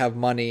actually have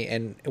money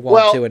and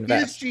want to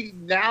invest. PSG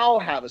now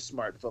have a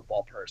smart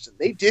football person.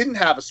 They didn't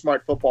have a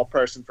smart football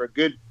person for a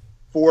good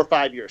 4 or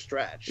 5 year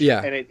stretch.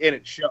 Yeah, and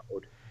it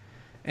showed.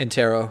 And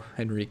Taro,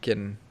 Henrique,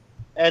 and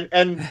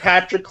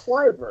Patrick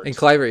Kluivert. And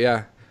Kluivert,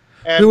 yeah.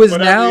 And who is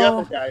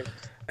now?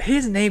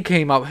 His name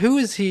came up. Who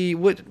is he?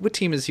 What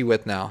team is he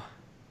with now?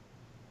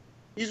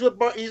 He's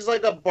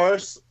like a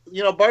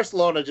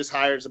Barcelona just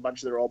hires a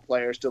bunch of their old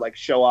players to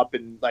show up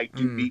and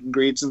do meet and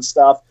greets and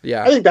stuff.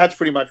 Yeah, I think that's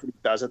pretty much what he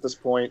does at this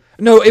point.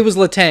 No, it was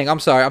Letang. I'm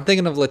sorry, I'm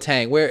thinking of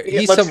Letang. Where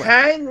he's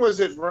Letang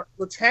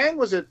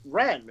was at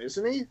Rennes,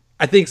 isn't he?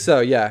 I think so.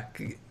 Yeah.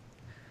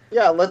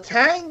 Yeah,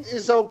 Letang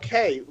is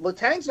okay.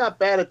 Letang's not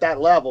bad at that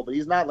level, but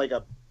he's not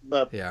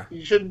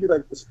he shouldn't be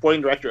the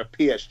sporting director of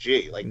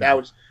PSG.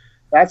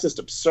 That's just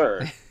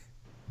absurd.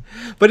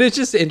 But it's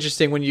just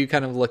interesting when you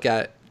kind of look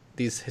at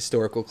these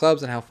historical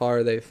clubs and how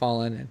far they've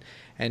fallen,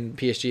 and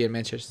PSG and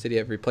Manchester City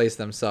have replaced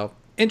them. So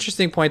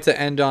interesting point to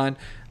end on.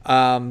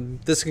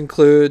 This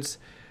concludes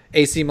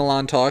AC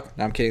Milan talk.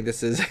 No, I'm kidding.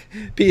 This is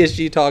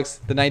PSG Talks,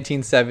 the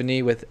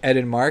 1970 with Ed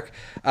and Mark.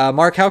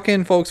 Mark, how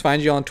can folks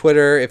find you on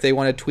Twitter if they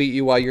want to tweet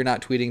you while you're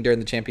not tweeting during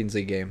the Champions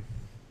League game?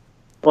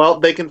 Well,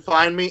 they can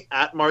find me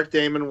at Mark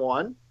Damon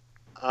 1.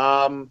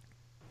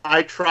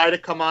 I try to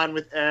come on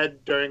with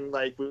Ed during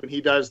when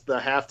he does the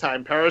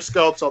halftime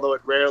periscopes, although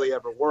it rarely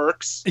ever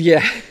works.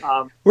 Yeah,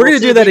 we're gonna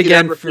do that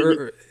again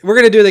we're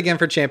gonna do it again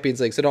for Champions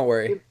League, so don't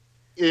worry.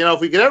 If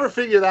we could ever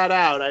figure that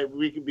out,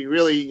 we could be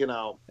really,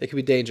 it could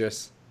be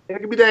dangerous. It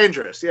could be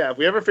dangerous, yeah. If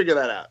we ever figure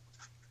that out.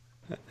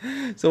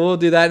 So we'll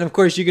do that, and of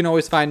course, you can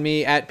always find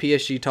me at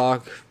PSG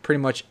Talk pretty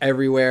much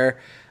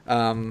everywhere.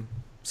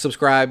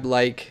 Subscribe,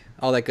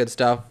 all that good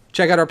stuff.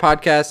 Check out our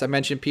podcast. I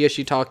mentioned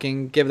PSG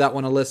Talking. Give that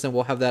one a listen.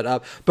 We'll have that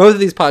up. Both of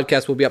these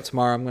podcasts will be up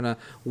tomorrow. I'm going to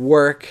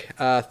work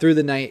through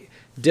the night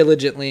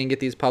diligently and get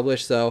these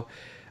published. So,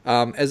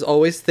 as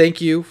always,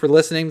 thank you for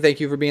listening. Thank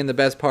you for being the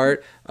best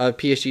part of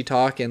PSG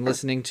Talk and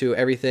listening to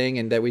everything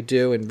and that we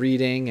do and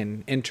reading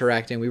and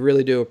interacting. We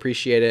really do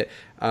appreciate it.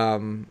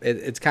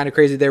 It's kind of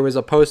crazy. There was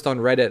a post on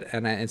Reddit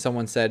and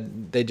someone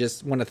said they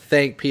just want to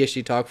thank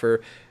PSG Talk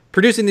for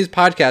producing these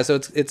podcasts. So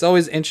it's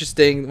always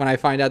interesting when I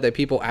find out that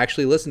people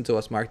actually listen to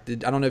us, Mark. I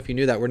don't know if you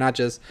knew that. We're not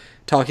just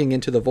talking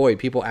into the void.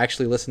 People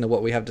actually listen to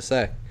what we have to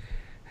say.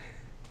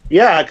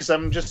 Yeah, because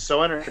I'm just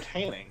so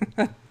entertaining.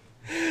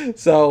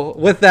 So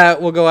with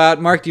that, we'll go out.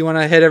 Mark, do you want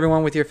to hit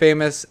everyone with your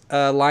famous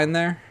line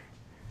there?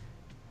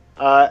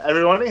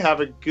 Everyone, have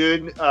a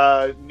good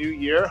new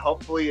year.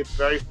 Hopefully it's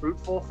very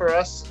fruitful for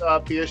us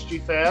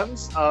PSG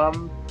fans.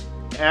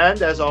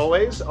 And as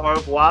always, au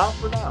revoir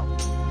for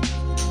now.